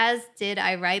 as did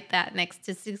I write that next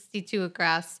to 62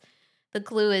 across. The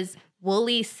clue is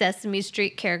woolly Sesame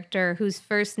Street character whose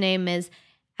first name is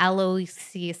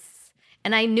Aloysius.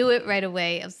 And I knew it right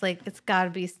away. I was like, it's got to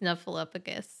be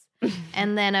Snuffleupagus.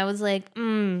 And then I was like,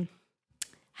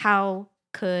 how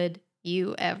could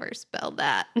you ever spell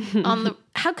that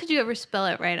how could you ever spell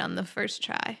it right on the first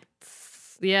try?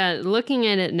 Yeah, looking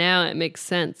at it now, it makes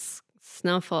sense.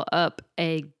 Snuffle up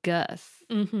a Gus.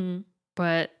 Mm-hmm.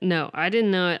 But no, I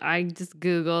didn't know it. I just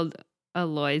Googled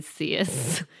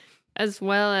Aloysius, as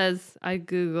well as I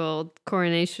Googled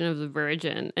Coronation of the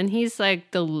Virgin. And he's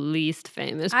like the least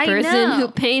famous person who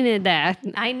painted that.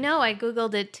 I know. I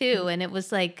Googled it too. And it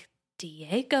was like,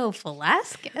 Diego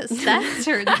Velázquez. That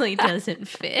certainly doesn't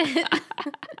fit.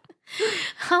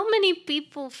 How many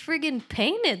people friggin'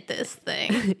 painted this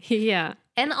thing? Yeah.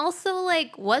 And also,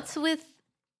 like, what's with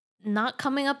not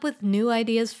coming up with new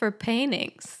ideas for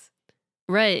paintings?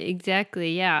 Right,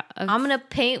 exactly, yeah. I'm going to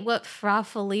paint what Fra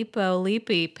Filippo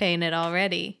Lippi painted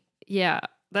already. Yeah.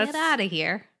 Get out of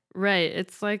here. Right,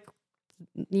 it's like,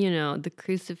 the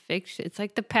crucifixion. It's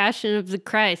like the Passion of the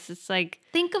Christ. It's like...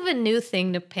 Think of a new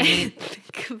thing to paint.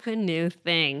 Think of a new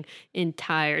thing.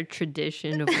 Entire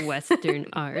tradition of Western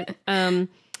art. I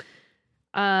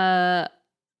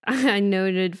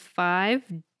noted 5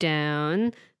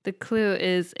 down. The clue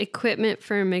is equipment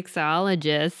for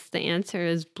mixologists. The answer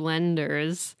is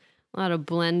blenders. A lot of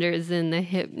blenders in the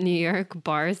hip New York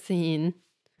bar scene.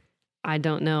 I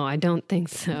don't know. I don't think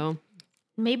so.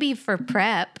 Maybe for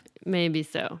prep. Maybe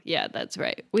so. Yeah, that's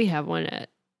right. We have one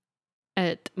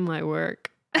at my work,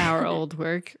 our old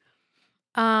work.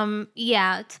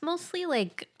 Yeah, it's mostly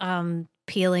like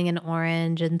peeling an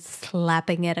orange and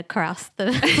slapping it across the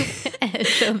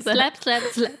edge of the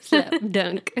slap,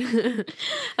 dunk.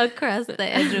 across the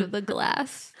edge of the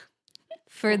glass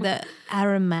for the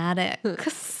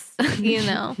aromatics,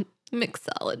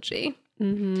 mixology.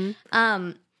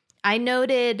 Mm-hmm. I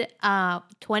noted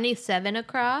 27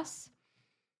 across.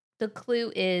 The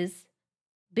clue is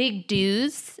big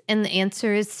dues, and the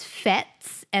answer is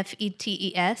FETS,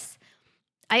 F-E-T-E-S.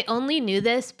 I only knew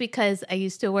this because I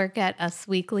used to work at Us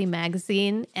Weekly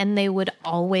magazine, and they would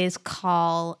always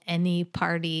call any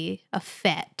party a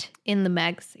fete in the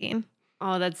magazine.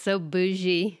 Oh, that's so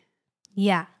bougie.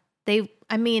 Yeah. It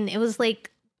was like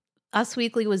Us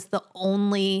Weekly was the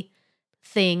only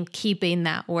thing keeping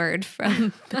that word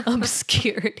from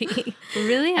obscurity.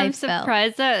 Really? I'm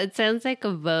surprised that it sounds like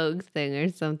a Vogue thing or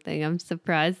something. I'm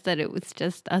surprised that it was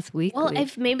just Us Weekly. Well,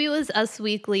 maybe it was Us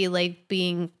Weekly like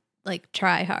being like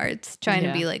tryhards, trying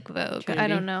to be like Vogue. I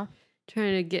don't know.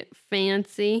 Trying to get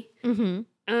fancy.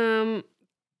 Mm-hmm.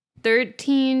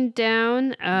 13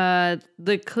 down.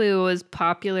 The clue was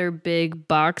popular big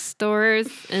box stores,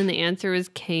 and the answer was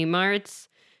Kmart's.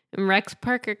 And Rex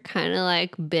Parker kind of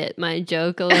like bit my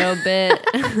joke a little bit.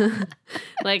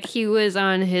 Like he was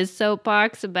on his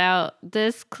soapbox about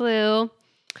this clue.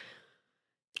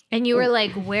 And you were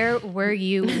like, where were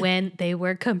you when they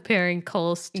were comparing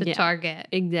Kohl's to Target?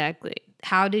 Exactly.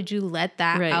 How did you let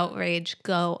that outrage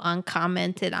go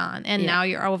uncommented on? And now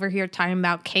you're over here talking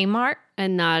about Kmart?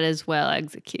 And not as well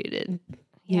executed.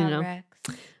 Yeah, Rex.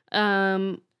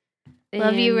 Love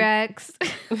you, Rex.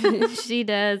 She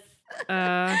does.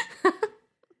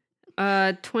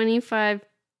 25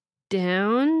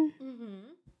 down. Mm-hmm.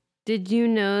 Did you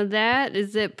know that?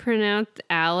 Is it pronounced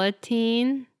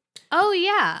Alateen? Oh,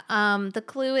 yeah. The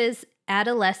clue is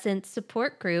adolescent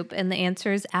support group, and the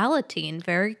answer is Alateen.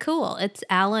 Very cool. It's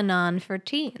Al-Anon for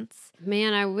teens.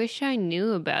 Man, I wish I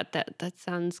knew about that. That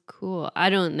sounds cool. I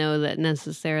don't know that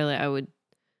necessarily I would.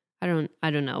 I don't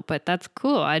know, but that's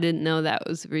cool. I didn't know that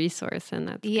was a resource, and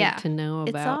that's good to know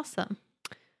about. It's awesome.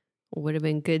 Would have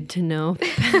been good to know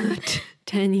about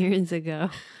 10 years ago.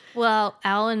 Well,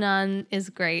 Al-Anon is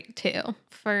great too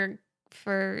for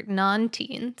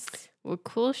non-teens. Well,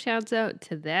 cool. Shouts out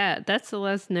to that. That's the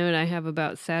last note I have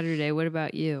about Saturday. What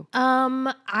about you?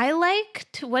 I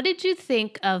liked, what did you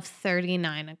think of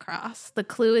 39 across? The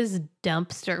clue is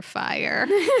dumpster fire.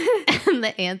 And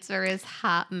the answer is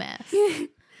hot mess.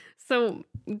 So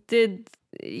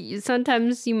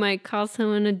sometimes you might call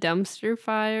someone a dumpster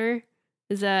fire?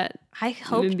 Is that? I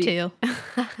hope to.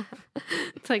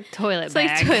 It's like toilet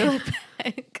bag. It's like toilet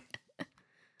bag.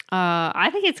 I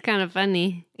think it's kind of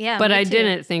funny. Yeah, but I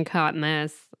didn't think hot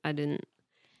mess. I didn't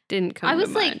come. I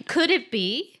was like, mind. could it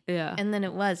be? Yeah. And then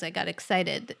it was. I got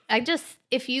excited.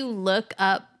 If you look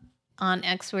up on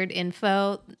Xword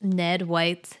Info, Ned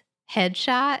White's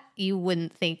headshot, you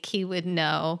wouldn't think he would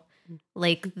know.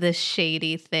 Like the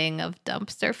shady thing of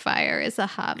dumpster fire is a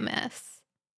hot mess.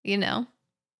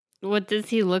 What does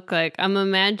he look like? I'm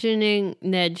imagining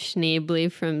Ned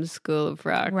Schneebly from School of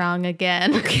Rock. Wrong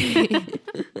again. Okay.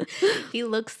 He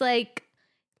looks like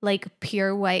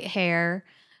pure white hair,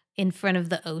 in front of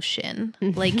the ocean.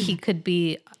 Like he could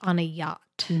be on a yacht.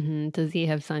 Does he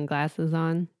have sunglasses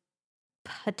on?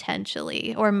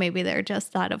 Potentially. Or maybe they're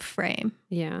just out of frame.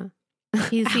 Yeah.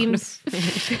 He seems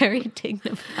very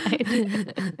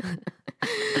dignified.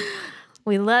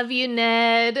 We love you,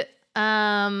 Ned.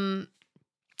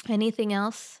 Anything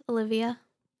else, Olivia?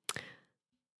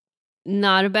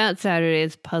 Not about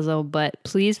Saturday's puzzle, but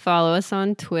please follow us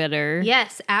on Twitter.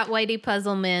 Yes, at Whitey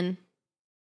Puzzleman.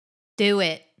 Do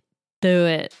it. Do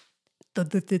it.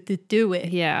 Do it.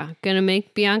 Yeah, gonna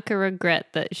make Bianca regret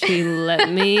that she let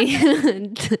me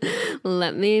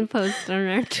post on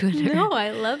our Twitter. No,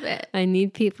 I love it. I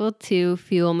need people to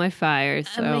fuel my fire.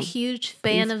 So I'm a huge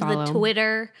fan of the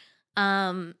Twitter.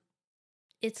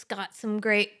 It's got some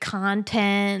great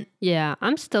content. Yeah,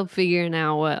 I'm still figuring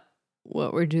out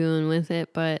what we're doing with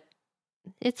it, but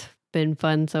it's been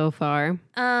fun so far.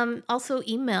 Also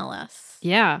email us.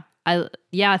 Yeah.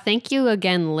 Thank you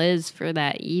again, Liz, for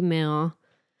that email.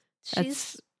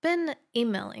 She's been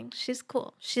emailing. She's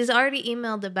cool. She's already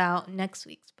emailed about next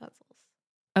week's puzzles.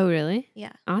 Oh, really?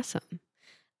 Yeah. Awesome.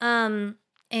 And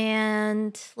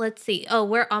let's see. Oh,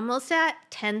 we're almost at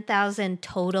 10,000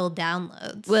 total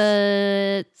downloads.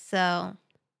 What? So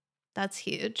that's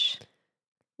huge.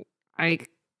 I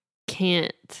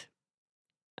can't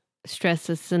stress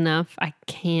this enough. I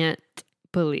can't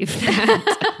believe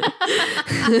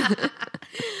that.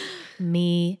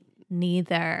 Me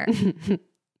neither.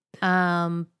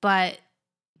 But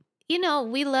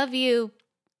we love you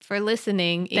for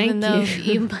listening, even though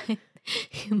you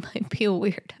might be a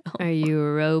weirdo. Are you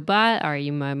a robot? Are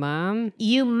you my mom?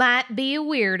 You might be a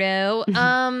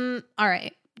weirdo. All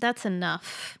right, that's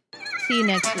enough. See you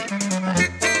next week.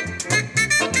 Bye.